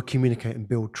over communicate and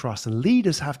build trust. And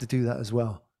leaders have to do that as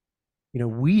well.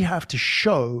 We have to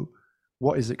show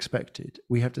what is expected.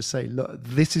 We have to say, look,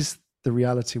 this is the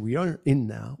reality we are in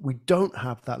now. We don't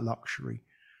have that luxury.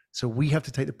 So we have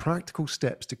to take the practical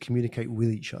steps to communicate with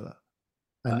each other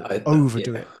and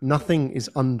overdo it. Nothing is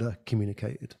under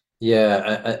communicated.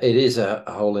 Yeah, it is a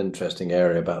whole interesting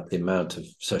area about the amount of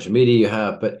social media you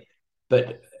have, but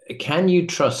can you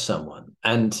trust someone?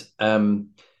 And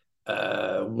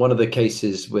one of the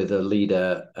cases with a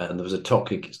leader, and there was a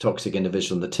toxic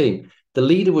individual in the team, the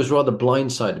leader was rather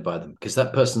blindsided by them because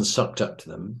that person sucked up to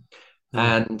them,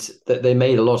 and that they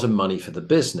made a lot of money for the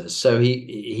business. So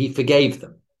he forgave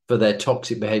them for their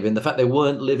toxic behavior and the fact they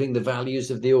weren't living the values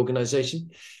of the organization.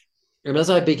 And as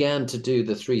I began to do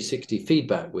the 360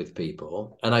 feedback with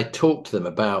people, and I talked to them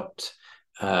about,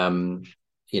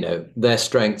 their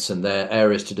strengths and their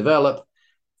areas to develop,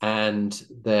 and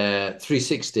their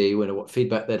 360, what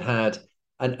feedback they'd had,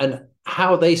 and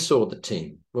how they saw the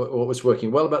team, what was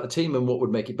working well about the team and what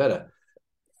would make it better,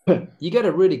 you get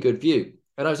a really good view.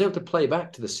 And I was able to play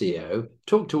back to the CEO,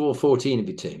 talk to all 14 of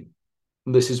your team.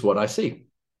 And this is what I see.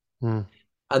 And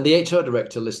the HR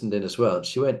director listened in as well. And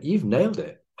she went, "You've nailed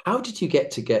it. How did you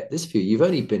get this view? You've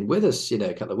only been with us,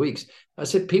 a couple of weeks." I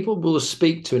said, people will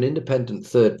speak to an independent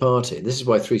third party. This is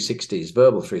why 360s,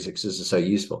 verbal 360s are so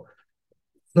useful.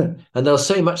 And they'll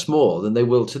say much more than they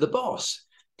will to the boss.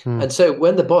 And so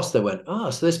when the boss then went,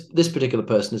 so this particular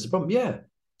person is a problem. Yeah.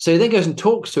 So he then goes and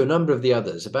talks to a number of the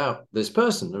others about this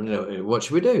person. What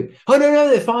should we do? Oh, no,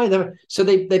 they're fine. So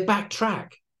they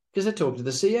backtrack because they're talking to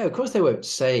the CEO. Of course, they won't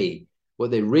say what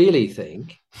they really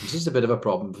think. This is a bit of a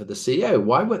problem for the CEO.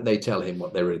 Why won't they tell him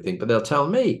what they really think? But they'll tell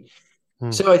me.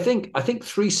 So I think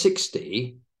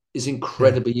 360 is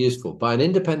incredibly useful by an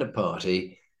independent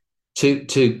party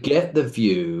to get the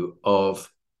view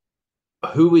of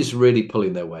who is really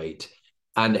pulling their weight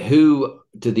and who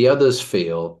do the others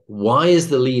feel. Why is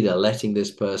the leader letting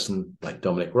this person, like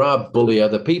Dominic Raab, bully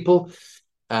other people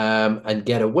and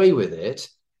get away with it?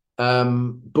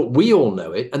 But we all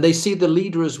know it, and they see the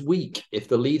leader as weak if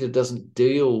the leader doesn't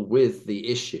deal with the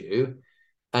issue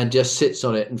and just sits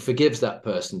on it and forgives that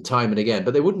person time and again.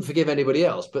 But they wouldn't forgive anybody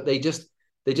else. But they're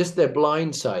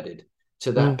blindsided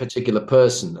to that particular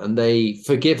person, and they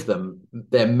forgive them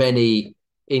their many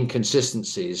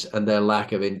inconsistencies and their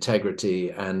lack of integrity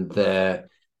and their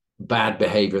bad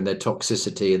behavior and their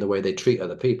toxicity and the way they treat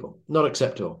other people. Not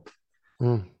acceptable.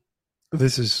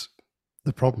 This is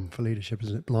the problem for leadership,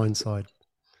 isn't it? Blindside,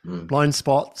 blind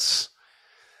spots.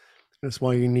 That's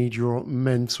why you need your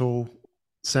mental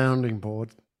sounding board,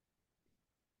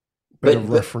 better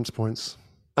reference points.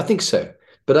 I think so.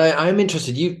 But I'm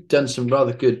interested. You've done some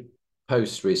rather good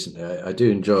posts recently. I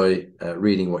do enjoy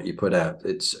reading what you put out.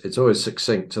 It's always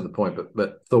succinct to the point,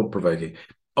 but thought-provoking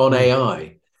on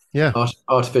AI. Yeah,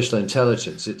 artificial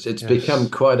intelligence. It's become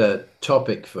quite a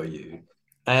topic for you.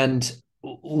 And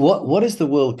what is the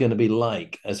world going to be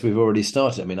like as we've already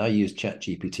started? I mean, I use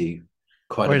ChatGPT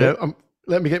quite a bit.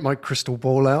 Let me get my crystal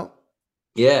ball out.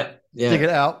 Yeah. Dig it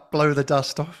out, blow the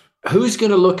dust off. Who's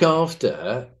going to look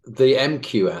after the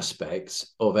MQ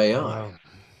aspects of AI? Wow.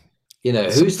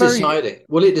 Who's deciding?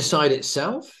 Will it decide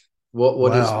itself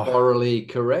what is morally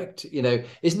correct?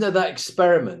 Isn't there that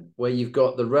experiment where you've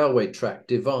got the railway track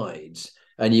divides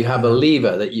and you have a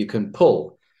lever that you can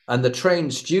pull and the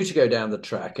train's due to go down the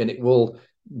track and it will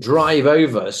drive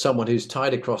over someone who's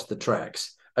tied across the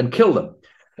tracks and kill them?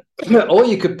 Or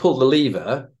you could pull the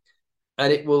lever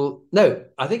and it will. No,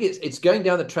 I think it's going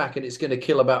down the track and it's going to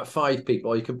kill about 5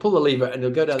 people. Or you can pull the lever and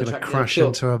it'll go down the track. Crash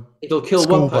into it'll kill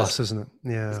school one bus, isn't it?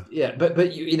 Yeah. Yeah, but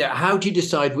how do you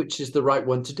decide which is the right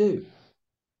one to do?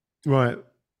 Right.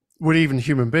 Would even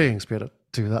human beings be able to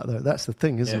do that though? That's the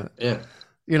thing, isn't it?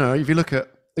 Yeah. If you look at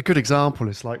a good example,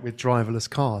 it's like with driverless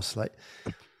cars.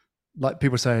 Like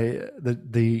people say,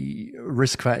 the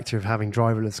risk factor of having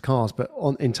driverless cars, but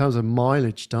in terms of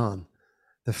mileage done,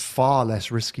 they're far less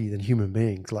risky than human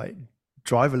beings. Like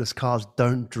driverless cars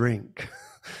don't drink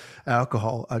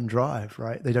alcohol and drive,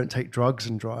 right? They don't take drugs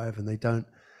and drive, and they don't,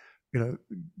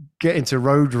 get into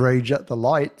road rage at the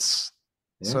lights.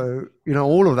 Yeah. So,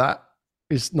 all of that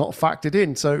is not factored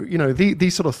in. So,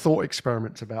 these sort of thought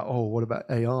experiments about, what about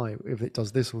AI if it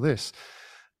does this or this?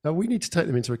 Now we need to take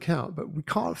them into account, but we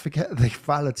can't forget the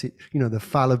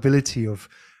fallibility of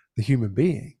the human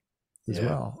being as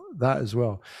well. That as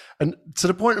well. And to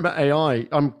the point about AI,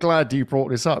 I'm glad you brought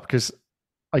this up, because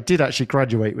I did actually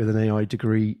graduate with an AI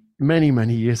degree many,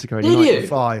 many years ago in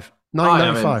 1995.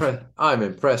 1995. I'm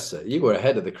impressed, sir. You were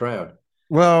ahead of the crowd.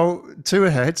 Well, 2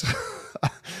 ahead.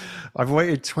 I've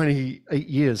waited 28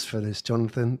 years for this,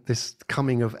 Jonathan, this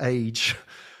coming of age.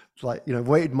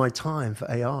 Waited my time for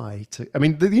AI to, I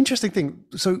mean, the interesting thing,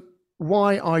 so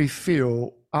why I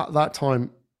feel at that time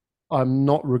I'm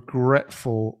not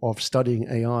regretful of studying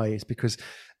AI is because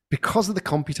of the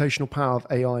computational power of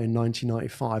AI in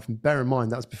 1995, and bear in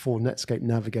mind, that was before Netscape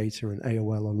Navigator and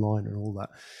AOL Online and all that.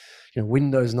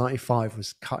 Windows 95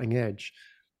 was cutting edge.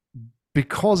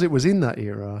 Because it was in that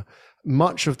era,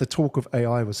 much of the talk of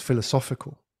AI was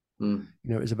philosophical. It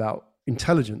was about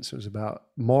intelligence, it was about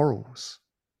morals.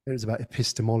 It was about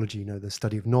epistemology, the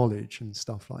study of knowledge and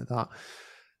stuff like that.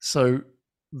 So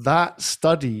that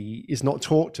study is not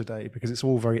taught today because it's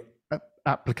all very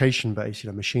application based,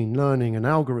 machine learning and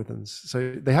algorithms.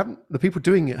 So the people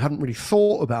doing it haven't really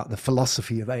thought about the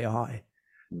philosophy of AI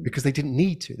because they didn't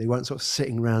need to. They weren't sort of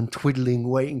sitting around twiddling,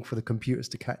 waiting for the computers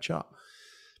to catch up.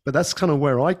 But that's kind of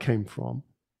where I came from.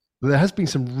 But there has been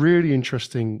some really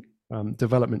interesting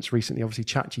developments recently. Obviously,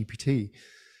 ChatGPT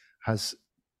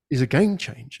is a game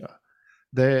changer.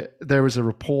 There is a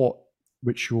report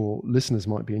which your listeners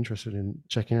might be interested in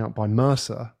checking out by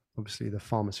Mercer, obviously the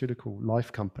pharmaceutical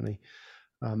life company,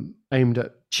 aimed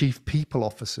at chief people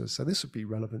officers. So this would be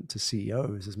relevant to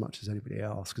CEOs as much as anybody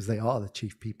else, because they are the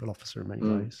chief people officer in many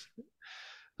ways.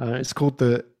 It's called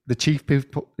the Chief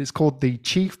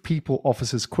People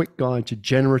Officer's Quick Guide to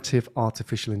Generative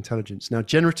Artificial Intelligence. Now,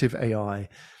 generative AI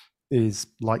is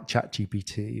like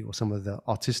ChatGPT or some of the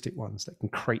artistic ones that can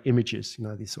create images,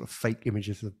 these sort of fake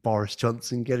images of Boris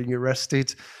Johnson getting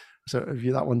arrested. So have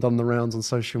you that one done the rounds on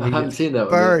social media? I haven't seen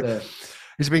that one.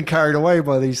 He's been carried away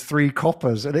by these 3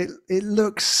 coppers, and it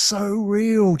looks so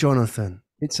real, Jonathan.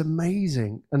 It's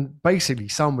amazing. And basically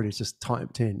somebody's just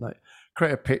typed in,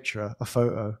 create a picture, a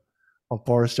photo of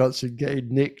Boris Johnson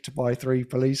getting nicked by 3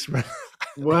 policemen.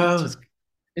 Wow.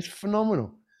 It's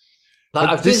phenomenal.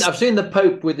 I've seen the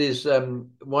Pope with his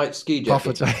white ski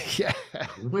jacket. Yeah,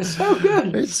 it's so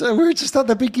good. We're just at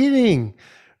the beginning.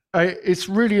 It's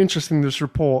really interesting, this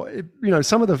report.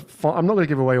 Some of I'm not going to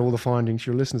give away all the findings.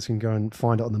 Your listeners can go and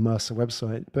find it on the Mercer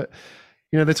website. But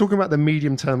they're talking about the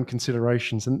medium-term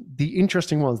considerations, and the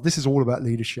interesting ones. This is all about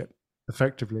leadership,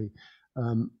 effectively.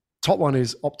 Top one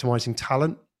is optimizing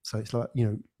talent. So it's like,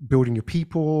 building your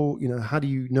people. How do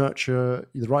you nurture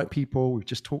the right people? We've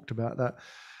just talked about that.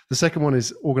 The second one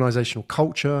is organizational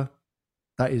culture.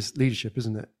 That is leadership,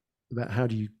 isn't it? About how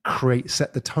do you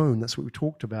set the tone? That's what we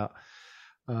talked about.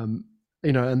 And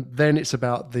then it's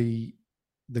about the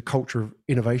culture of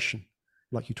innovation,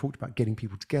 like you talked about, getting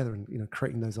people together and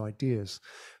creating those ideas.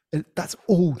 That's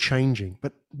all changing.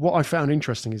 But what I found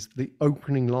interesting is the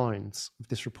opening lines of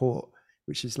this report,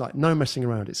 which is like no messing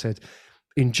around. It said,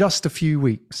 in just a few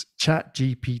weeks,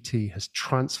 ChatGPT has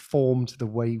transformed the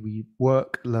way we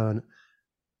work, learn,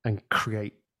 and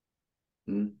create.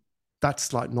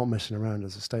 That's like not messing around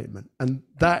as a statement. And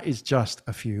that is just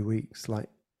a few weeks. Like,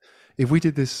 if we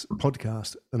did this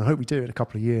podcast, and I hope we do in a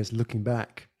couple of years, looking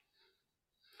back,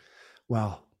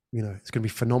 well, it's going to be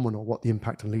phenomenal what the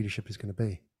impact on leadership is going to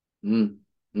be.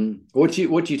 What do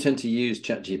you tend to use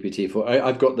ChatGPT for?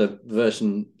 I've got the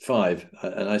version 5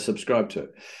 and I subscribe to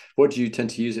it. What do you tend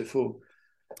to use it for?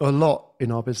 A lot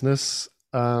in our business.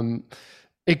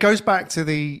 It goes back to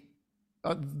the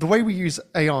way we use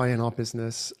AI in our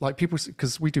business. Like people,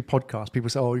 because we do podcasts, people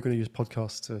say, "Oh, you're going to use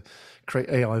podcasts to create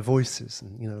AI voices,"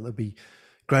 and there'll be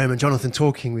Graham and Jonathan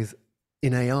talking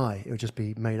in AI. It'll just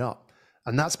be made up,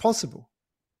 and that's possible,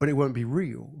 but it won't be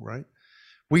real, right?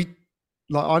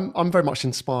 I'm very much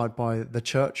inspired by the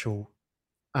Churchill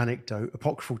anecdote,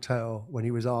 apocryphal tale, when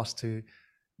he was asked to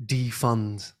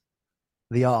defund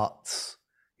the arts,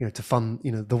 to fund,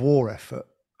 the war effort.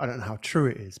 I don't know how true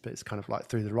it is, but it's kind of like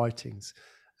through the writings.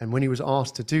 And when he was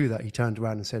asked to do that, he turned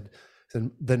around and said,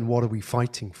 then what are we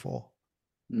fighting for?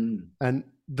 And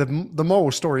the moral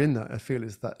story in that, I feel,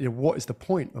 is that, what is the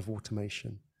point of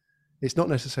automation? It's not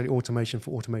necessarily automation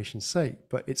for automation's sake,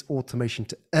 but it's automation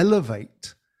to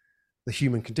elevate the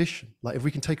human condition. Like, if we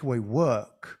can take away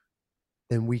work,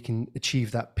 then we can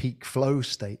achieve that peak flow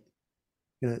state.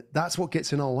 That's what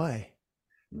gets in our way.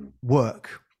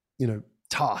 Work,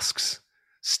 tasks,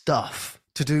 stuff,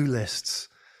 to-do lists.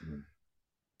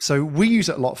 So we use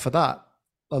it a lot for that.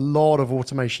 A lot of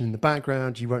automation in the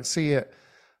background. You won't see it.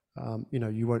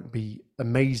 You won't be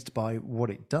amazed by what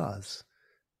it does,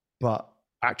 but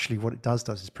actually what it does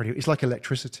is it's like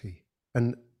electricity.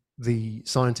 And the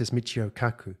scientist Michio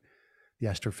Kaku, the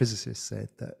astrophysicist, said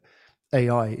that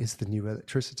AI is the new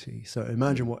electricity. So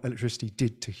imagine what electricity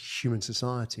did to human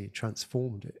society. It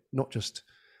transformed it, not just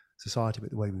society, but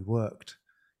the way we worked,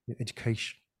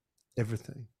 education,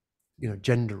 everything,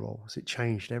 gender roles. It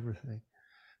changed everything.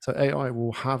 So AI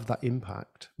will have that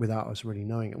impact without us really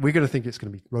knowing it. We're going to think it's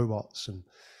going to be robots and,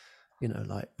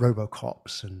 like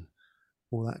RoboCops and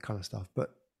all that kind of stuff.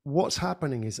 But what's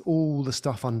happening is all the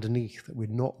stuff underneath that we're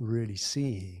not really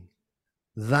seeing,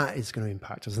 that is going to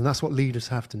impact us. And that's what leaders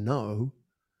have to know,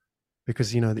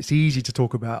 because, it's easy to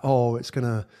talk about, it's going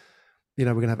to, we're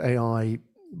going to have AI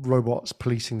robots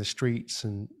policing the streets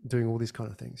and doing all these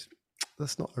kind of things.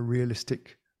 That's not a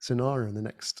realistic scenario in the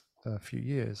next few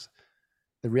years.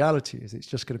 The reality is it's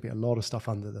just going to be a lot of stuff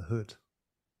under the hood.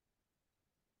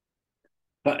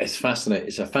 But it's fascinating.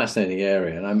 It's a fascinating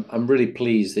area, and I'm really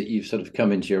pleased that you've sort of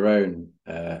come into your own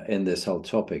in this whole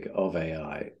topic of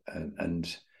AI,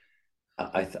 and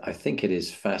I think it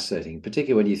is fascinating,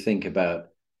 particularly when you think about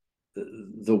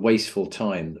the wasteful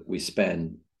time that we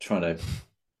spend trying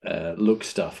to look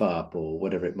stuff up or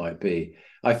whatever it might be.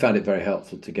 I found it very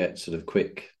helpful to get sort of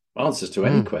quick answers to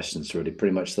any questions, really,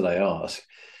 pretty much that I ask,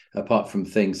 apart from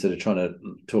things that are trying to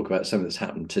talk about something that's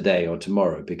happened today or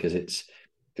tomorrow, because its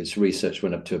research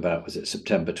went up to about, was it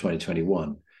September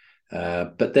 2021?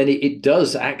 But then it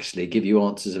does actually give you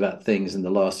answers about things in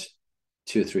the last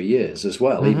 2 or 3 years as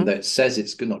well, even though it says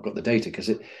it's not got the data, because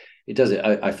it does it.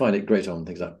 I find it great on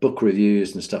things like book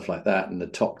reviews and stuff like that, and the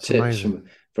top tips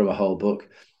from a whole book.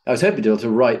 I was hoping to be able to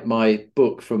write my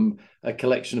book from a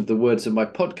collection of the words of my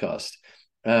podcast.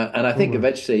 And I think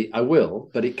eventually I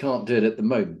will, but it can't do it at the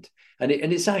moment. And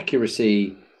its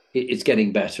accuracy, it's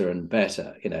getting better and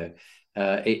better.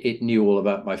 It knew all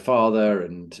about my father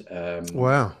and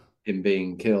him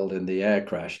being killed in the air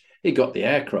crash. It got the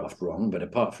aircraft wrong, but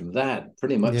apart from that,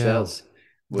 pretty much else.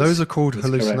 Those are called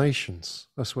hallucinations.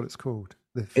 Correct. That's what it's called.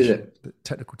 Is it? The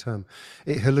technical term.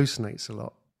 It hallucinates a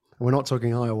lot. And we're not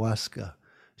talking ayahuasca,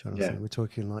 Jonathan. Yeah. We're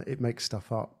talking like it makes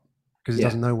stuff up because it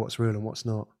doesn't know what's real and what's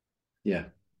not. Yeah.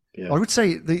 I would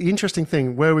say the interesting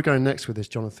thing, where we're going next with this,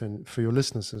 Jonathan, for your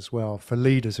listeners as well, for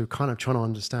leaders who are kind of trying to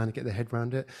understand and get their head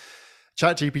around it,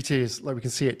 ChatGPT is like, we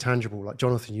can see it tangible, like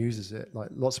Jonathan uses it, like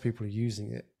lots of people are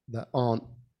using it that aren't,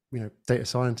 data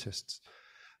scientists.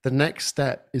 The next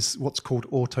step is what's called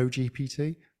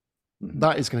AutoGPT.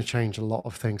 That is going to change a lot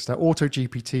of things. Now,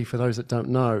 AutoGPT, for those that don't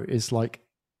know, is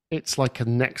it's like a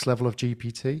next level of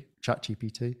GPT,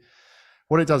 ChatGPT.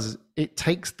 What it does is it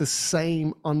takes the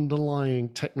same underlying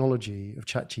technology of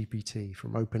ChatGPT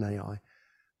from OpenAI,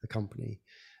 the company,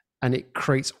 and it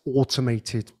creates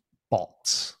automated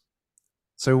bots.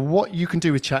 So what you can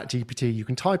do with ChatGPT, you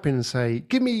can type in and say,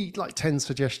 give me like 10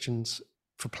 suggestions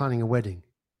for planning a wedding,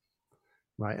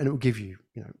 right? And it will give you,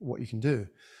 what you can do.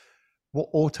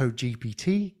 What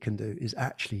AutoGPT can do is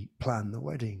actually plan the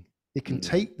wedding. It can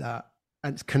take that,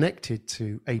 and it's connected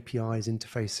to APIs,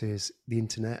 interfaces, the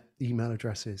internet, email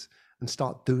addresses, and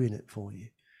start doing it for you.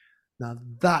 Now,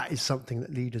 that is something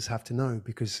that leaders have to know,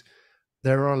 because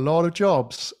there are a lot of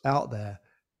jobs out there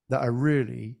that are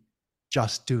really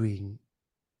just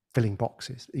filling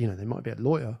boxes. They might be a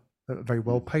lawyer, a very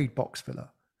well-paid box filler.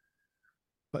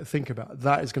 But think about it,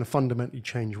 that is going to fundamentally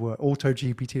change work.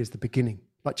 AutoGPT is the beginning.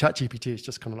 Like ChatGPT is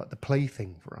just kind of like the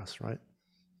plaything for us, right?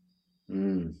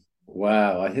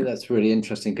 Wow, I think that's really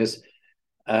interesting because,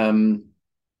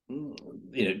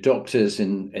 doctors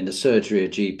in the surgery, a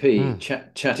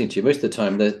GP chatting to you, most of the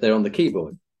time they're on the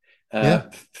keyboard,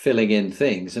 filling in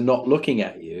things and not looking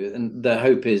at you. And the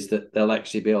hope is that they'll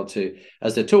actually be able to,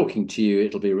 as they're talking to you,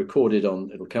 it'll be recorded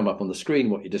it'll come up on the screen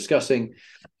what you're discussing,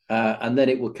 and then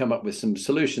it will come up with some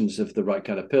solutions of the right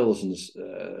kind of pills and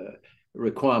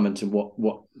requirement and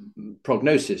what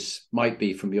prognosis might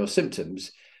be from your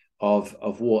symptoms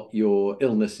of what your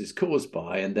illness is caused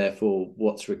by, and therefore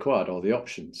what's required, all the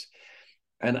options.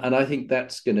 And I think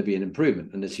that's going to be an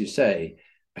improvement. And as you say,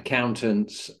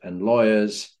 accountants and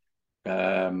lawyers,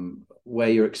 where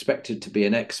you're expected to be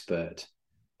an expert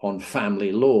on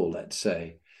family law, let's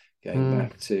say, going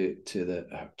back to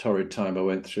the torrid time I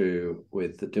went through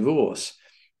with the divorce,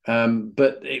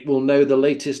 but it will know the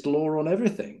latest law on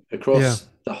everything across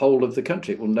the whole of the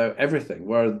country. It will know everything,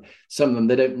 where some of them,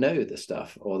 they don't know the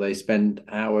stuff, or they spend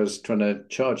hours trying to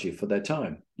charge you for their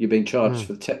time. You're being charged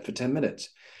for 10 minutes,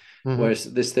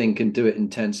 whereas this thing can do it in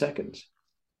 10 seconds.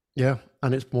 Yeah,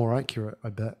 and it's more accurate, I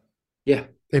bet. Yeah.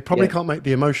 It probably can't make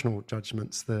the emotional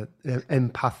judgments, the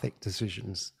empathic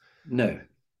decisions. No.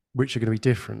 Which are going to be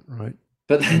different, right?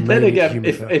 But then again,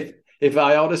 if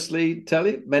I honestly tell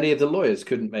you, many of the lawyers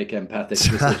couldn't make empathic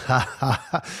decisions.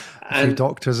 A few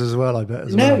doctors as well, I bet.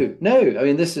 No. I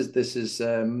mean, this is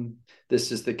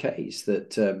the case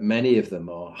that many of them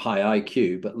are high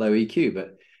IQ but low EQ.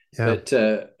 But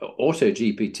Auto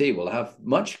GPT will have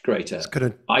much greater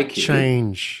IQ.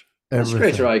 Change everything. Much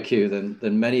greater IQ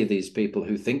than many of these people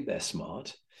who think they're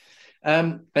smart.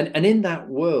 And in that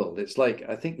world, it's like,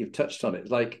 I think you've touched on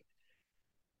it. Like,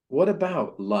 what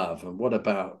about love, and what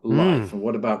about life, and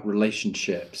what about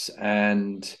relationships,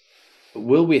 and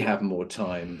will we have more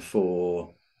time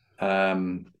for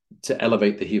to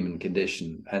elevate the human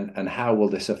condition, and how will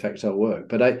this affect our work?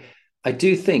 But I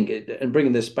do think, and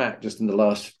bringing this back just in the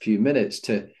last few minutes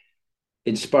to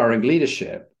inspiring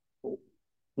leadership,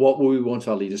 what will we want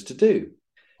our leaders to do?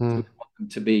 We want them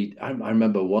to be. I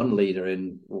remember one leader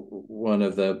in one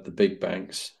of the big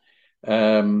banks.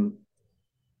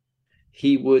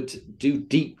 He would do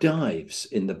deep dives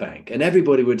in the bank, and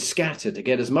everybody would scatter to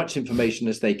get as much information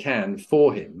as they can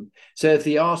for him. So if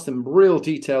he asked them real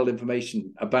detailed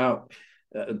information about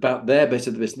their bit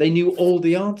of the business, they knew all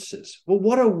the answers. Well,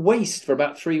 what a waste for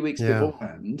about 3 weeks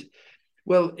beforehand.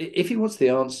 Well, if he wants the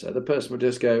answer, the person would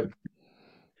just go,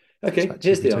 okay,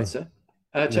 here's the answer.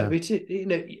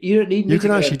 ChatGPT, you don't need me. You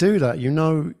can actually do that.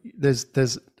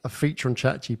 There's a feature on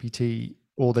ChatGPT,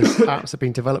 or there's apps that have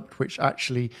been developed which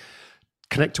actually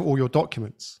connect to all your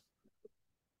documents.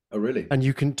 Oh, really? And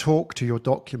you can talk to your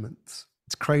documents.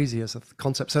 It's crazy as a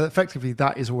concept. So effectively,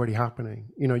 that is already happening.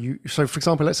 So for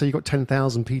example, let's say you got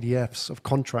 10,000 PDFs of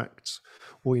contracts,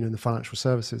 or in the financial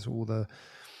services, or the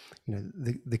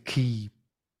key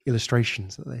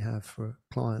illustrations that they have for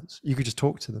clients. You could just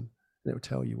talk to them, and it will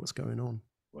tell you what's going on.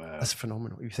 Wow, that's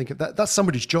phenomenal. You think of that, that's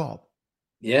somebody's job.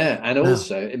 Yeah, and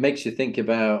also it makes you think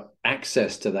about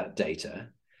access to that data.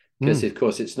 Because, of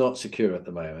course, it's not secure at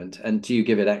the moment. And do you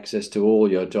give it access to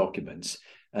all your documents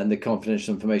and the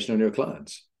confidential information on your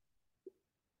clients?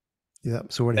 Yeah,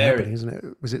 it's already happening, isn't it?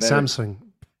 Was it Samsung?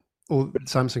 All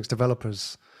Samsung's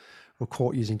developers were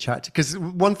caught using Chat. Because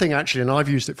one thing, actually, and I've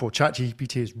used it for,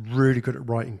 ChatGPT is really good at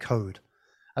writing code.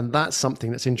 And that's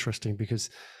something that's interesting because,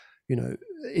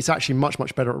 it's actually much,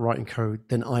 much better at writing code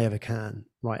than I ever can,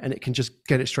 right? And it can just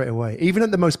get it straight away. Even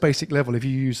at the most basic level, if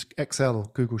you use Excel or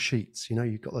Google Sheets,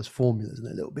 you've got those formulas and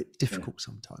they're a little bit difficult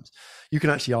sometimes. You can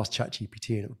actually ask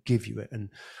ChatGPT and it will give you it.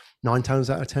 And 9 times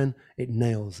out of 10, it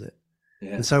nails it.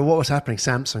 Yeah. And so what was happening,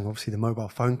 Samsung, obviously the mobile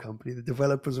phone company, the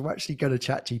developers were actually going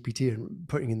to ChatGPT and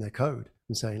putting in their code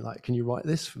and saying, like, can you write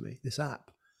this for me, this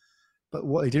app? But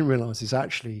what they didn't realize is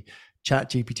actually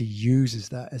ChatGPT uses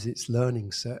that as its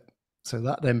learning set. So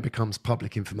that then becomes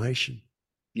public information.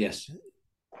 Yes.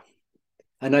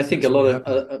 And I think a lot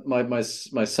of my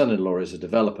son-in-law is a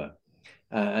developer,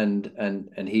 and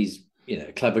he's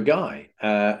a clever guy,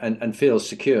 and feels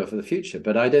secure for the future.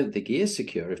 But I don't think he is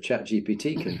secure if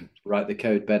ChatGPT can write the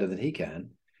code better than he can.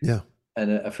 Yeah.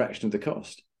 And a fraction of the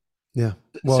cost. Yeah.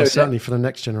 Well, so certainly for the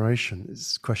next generation,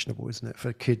 it's questionable, isn't it?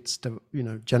 For kids to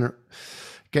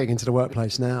getting into the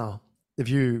workplace now, if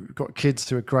you've got kids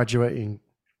who are graduating,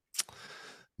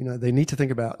 they need to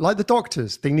think about, like the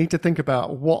doctors, they need to think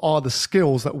about what are the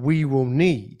skills that we will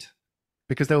need,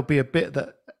 because there'll be a bit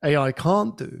that AI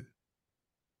can't do,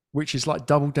 which is like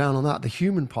double down on that, the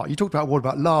human part. You talked about what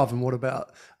about love and what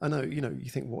about, I know, you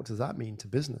think, what does that mean to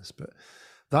business? But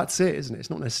that's it, isn't it?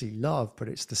 It's not necessarily love, but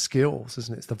it's the skills,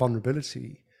 isn't it? It's the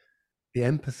vulnerability, the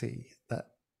empathy that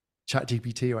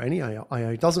ChatGPT or any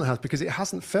AI doesn't have, because it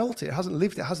hasn't felt it, it hasn't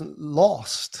lived, it hasn't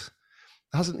lost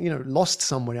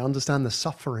somebody, understand the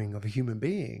suffering of a human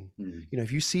being.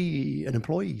 If you see an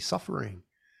employee suffering,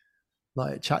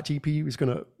 like ChatGPT is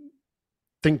going to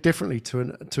think differently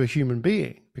to a human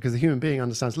being, because the human being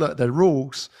understands, look, there are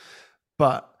rules,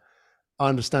 but I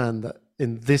understand that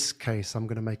in this case, I'm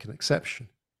going to make an exception.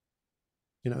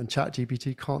 And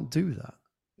ChatGPT can't do that.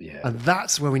 Yeah. And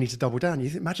that's where we need to double down.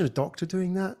 Imagine a doctor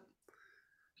doing that.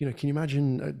 Can you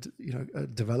imagine a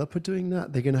developer doing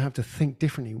that? They're going to have to think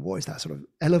differently. What is that sort of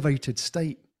elevated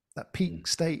state, that peak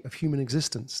state of human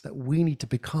existence that we need to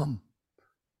become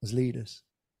as leaders?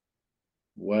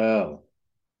 Well,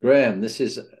 Graham, this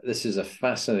is a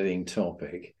fascinating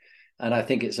topic, and I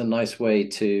think it's a nice way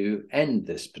to end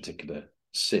this particular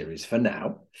series for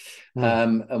now.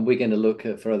 And we're going to look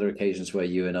for other occasions where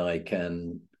you and I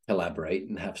can collaborate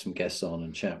and have some guests on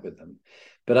and chat with them.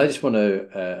 But I just want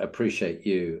to appreciate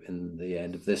you in the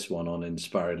end of this one on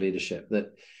inspiring leadership,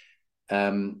 that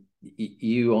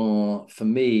you are, for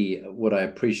me, what I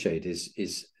appreciate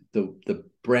is the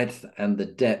breadth and the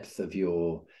depth of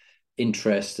your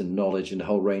interest and knowledge in a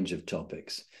whole range of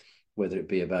topics, whether it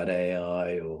be about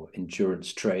AI or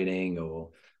endurance training or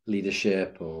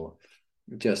leadership or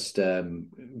just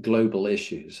global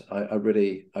issues. I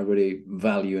really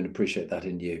value and appreciate that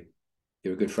in you.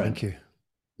 You're a good friend. Thank you.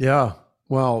 Yeah.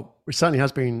 Well, it certainly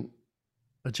has been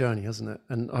a journey, hasn't it?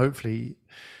 And hopefully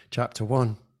chapter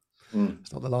 1.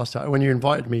 It's not the last time. When you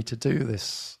invited me to do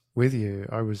this with you,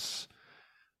 I was,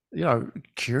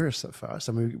 curious at first.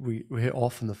 I mean, we hit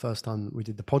off from the first time we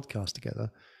did the podcast together,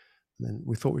 and then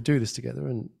we thought we'd do this together.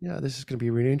 And this is going to be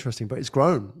really interesting. But it's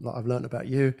grown. Like, I've learned about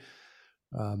you,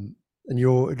 and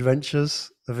your adventures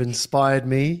have inspired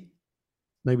me.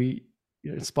 Maybe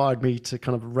inspired me to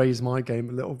kind of raise my game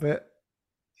a little bit,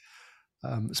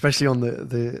 especially on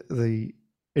the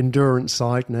endurance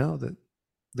side now that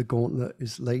the gauntlet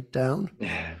is laid down.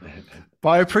 But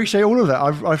I appreciate all of that.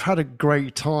 I've had a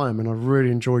great time, and I've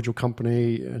really enjoyed your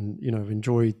company, and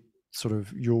enjoyed sort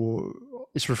of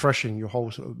it's refreshing, your whole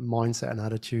sort of mindset and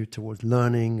attitude towards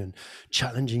learning and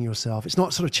challenging yourself. It's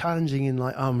not sort of challenging in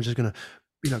like, I'm just going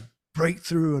to break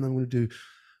through and I'm going to do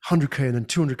 100K and then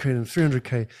 200K and then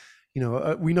 300K.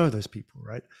 We know those people,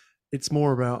 right? It's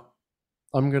more about,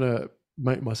 I'm going to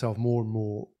make myself more and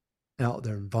more out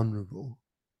there and vulnerable.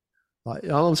 Like,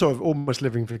 I'm sort of almost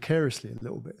living vicariously a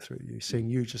little bit through you, seeing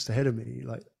you just ahead of me,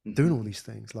 like doing all these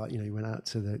things. Like, you went out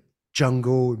to the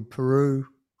jungle in Peru.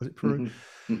 Was it Peru?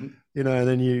 And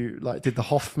then you like did the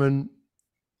Hoffman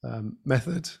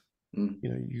method.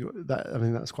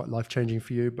 That's quite life-changing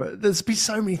for you. But there's been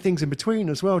so many things in between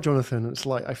as well, Jonathan. It's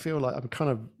like, I feel like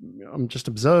I'm just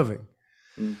observing.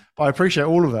 But I appreciate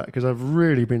all of that because I've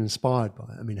really been inspired by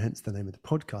it. I mean, hence the name of the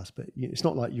podcast. But it's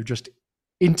not like you're just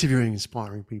interviewing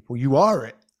inspiring people. You are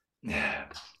it.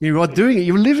 You are doing it.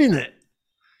 You're living it.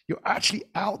 You're actually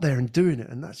out there and doing it.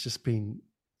 And that's just been,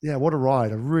 what a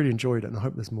ride. I really enjoyed it, and I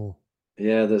hope there's more.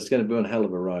 Yeah, there's going to be one hell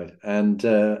of a ride. And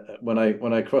when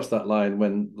I cross that line,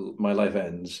 when my life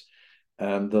ends,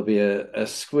 there'll be a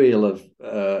squeal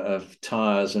of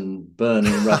tires and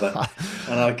burning rubber,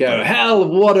 and I'll go, hell,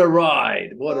 what a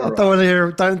ride! What a ride! Don't want to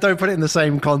hear. Don't put it in the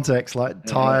same context like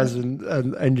tires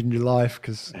and ending your life,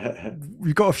 because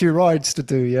you've got a few rides to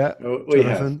do yet. We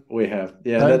have.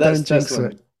 Yeah, don't jinx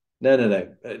it. No.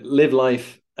 Live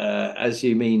life as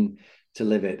you mean to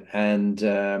live it, and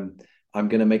I'm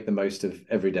going to make the most of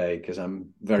every day because I'm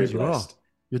very blessed.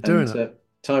 You're doing it.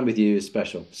 Time with you is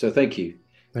special. So thank you.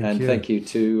 Thank you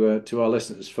to our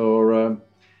listeners for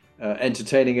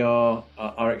entertaining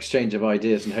our exchange of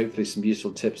ideas, and hopefully some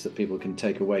useful tips that people can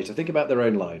take away to think about their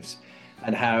own lives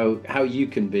and how you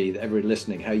can be, everyone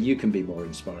listening, how you can be more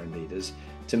inspiring leaders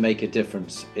to make a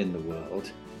difference in the world,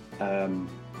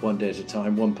 one day at a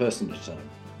time, one person at a time.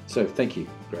 So thank you,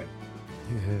 Greg.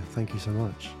 Yeah, thank you so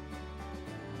much.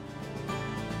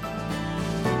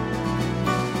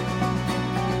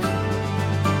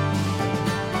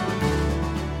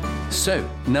 So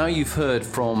now you've heard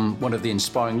from one of the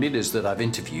inspiring leaders that I've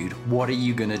interviewed, what are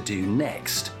you going to do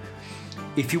next?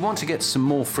 If you want to get some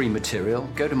more free material,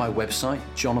 go to my website,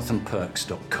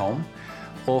 jonathanperks.com,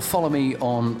 or follow me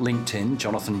on LinkedIn,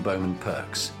 Jonathan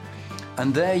Bowman-Perks.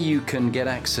 And there you can get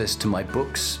access to my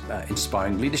books,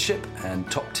 Inspiring Leadership and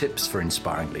Top Tips for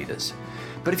Inspiring Leaders.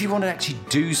 But if you want to actually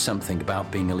do something about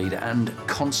being a leader and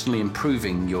constantly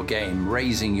improving your game,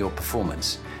 raising your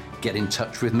performance, get in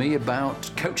touch with me about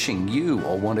coaching you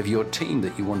or one of your team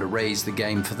that you want to raise the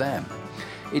game for them.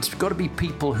 It's got to be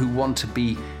people who want to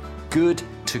be good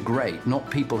to great, not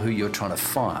people who you're trying to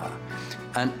fire.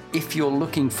 And if you're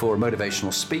looking for a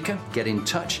motivational speaker, get in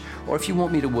touch. Or if you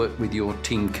want me to work with your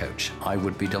team coach, I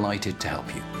would be delighted to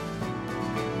help you.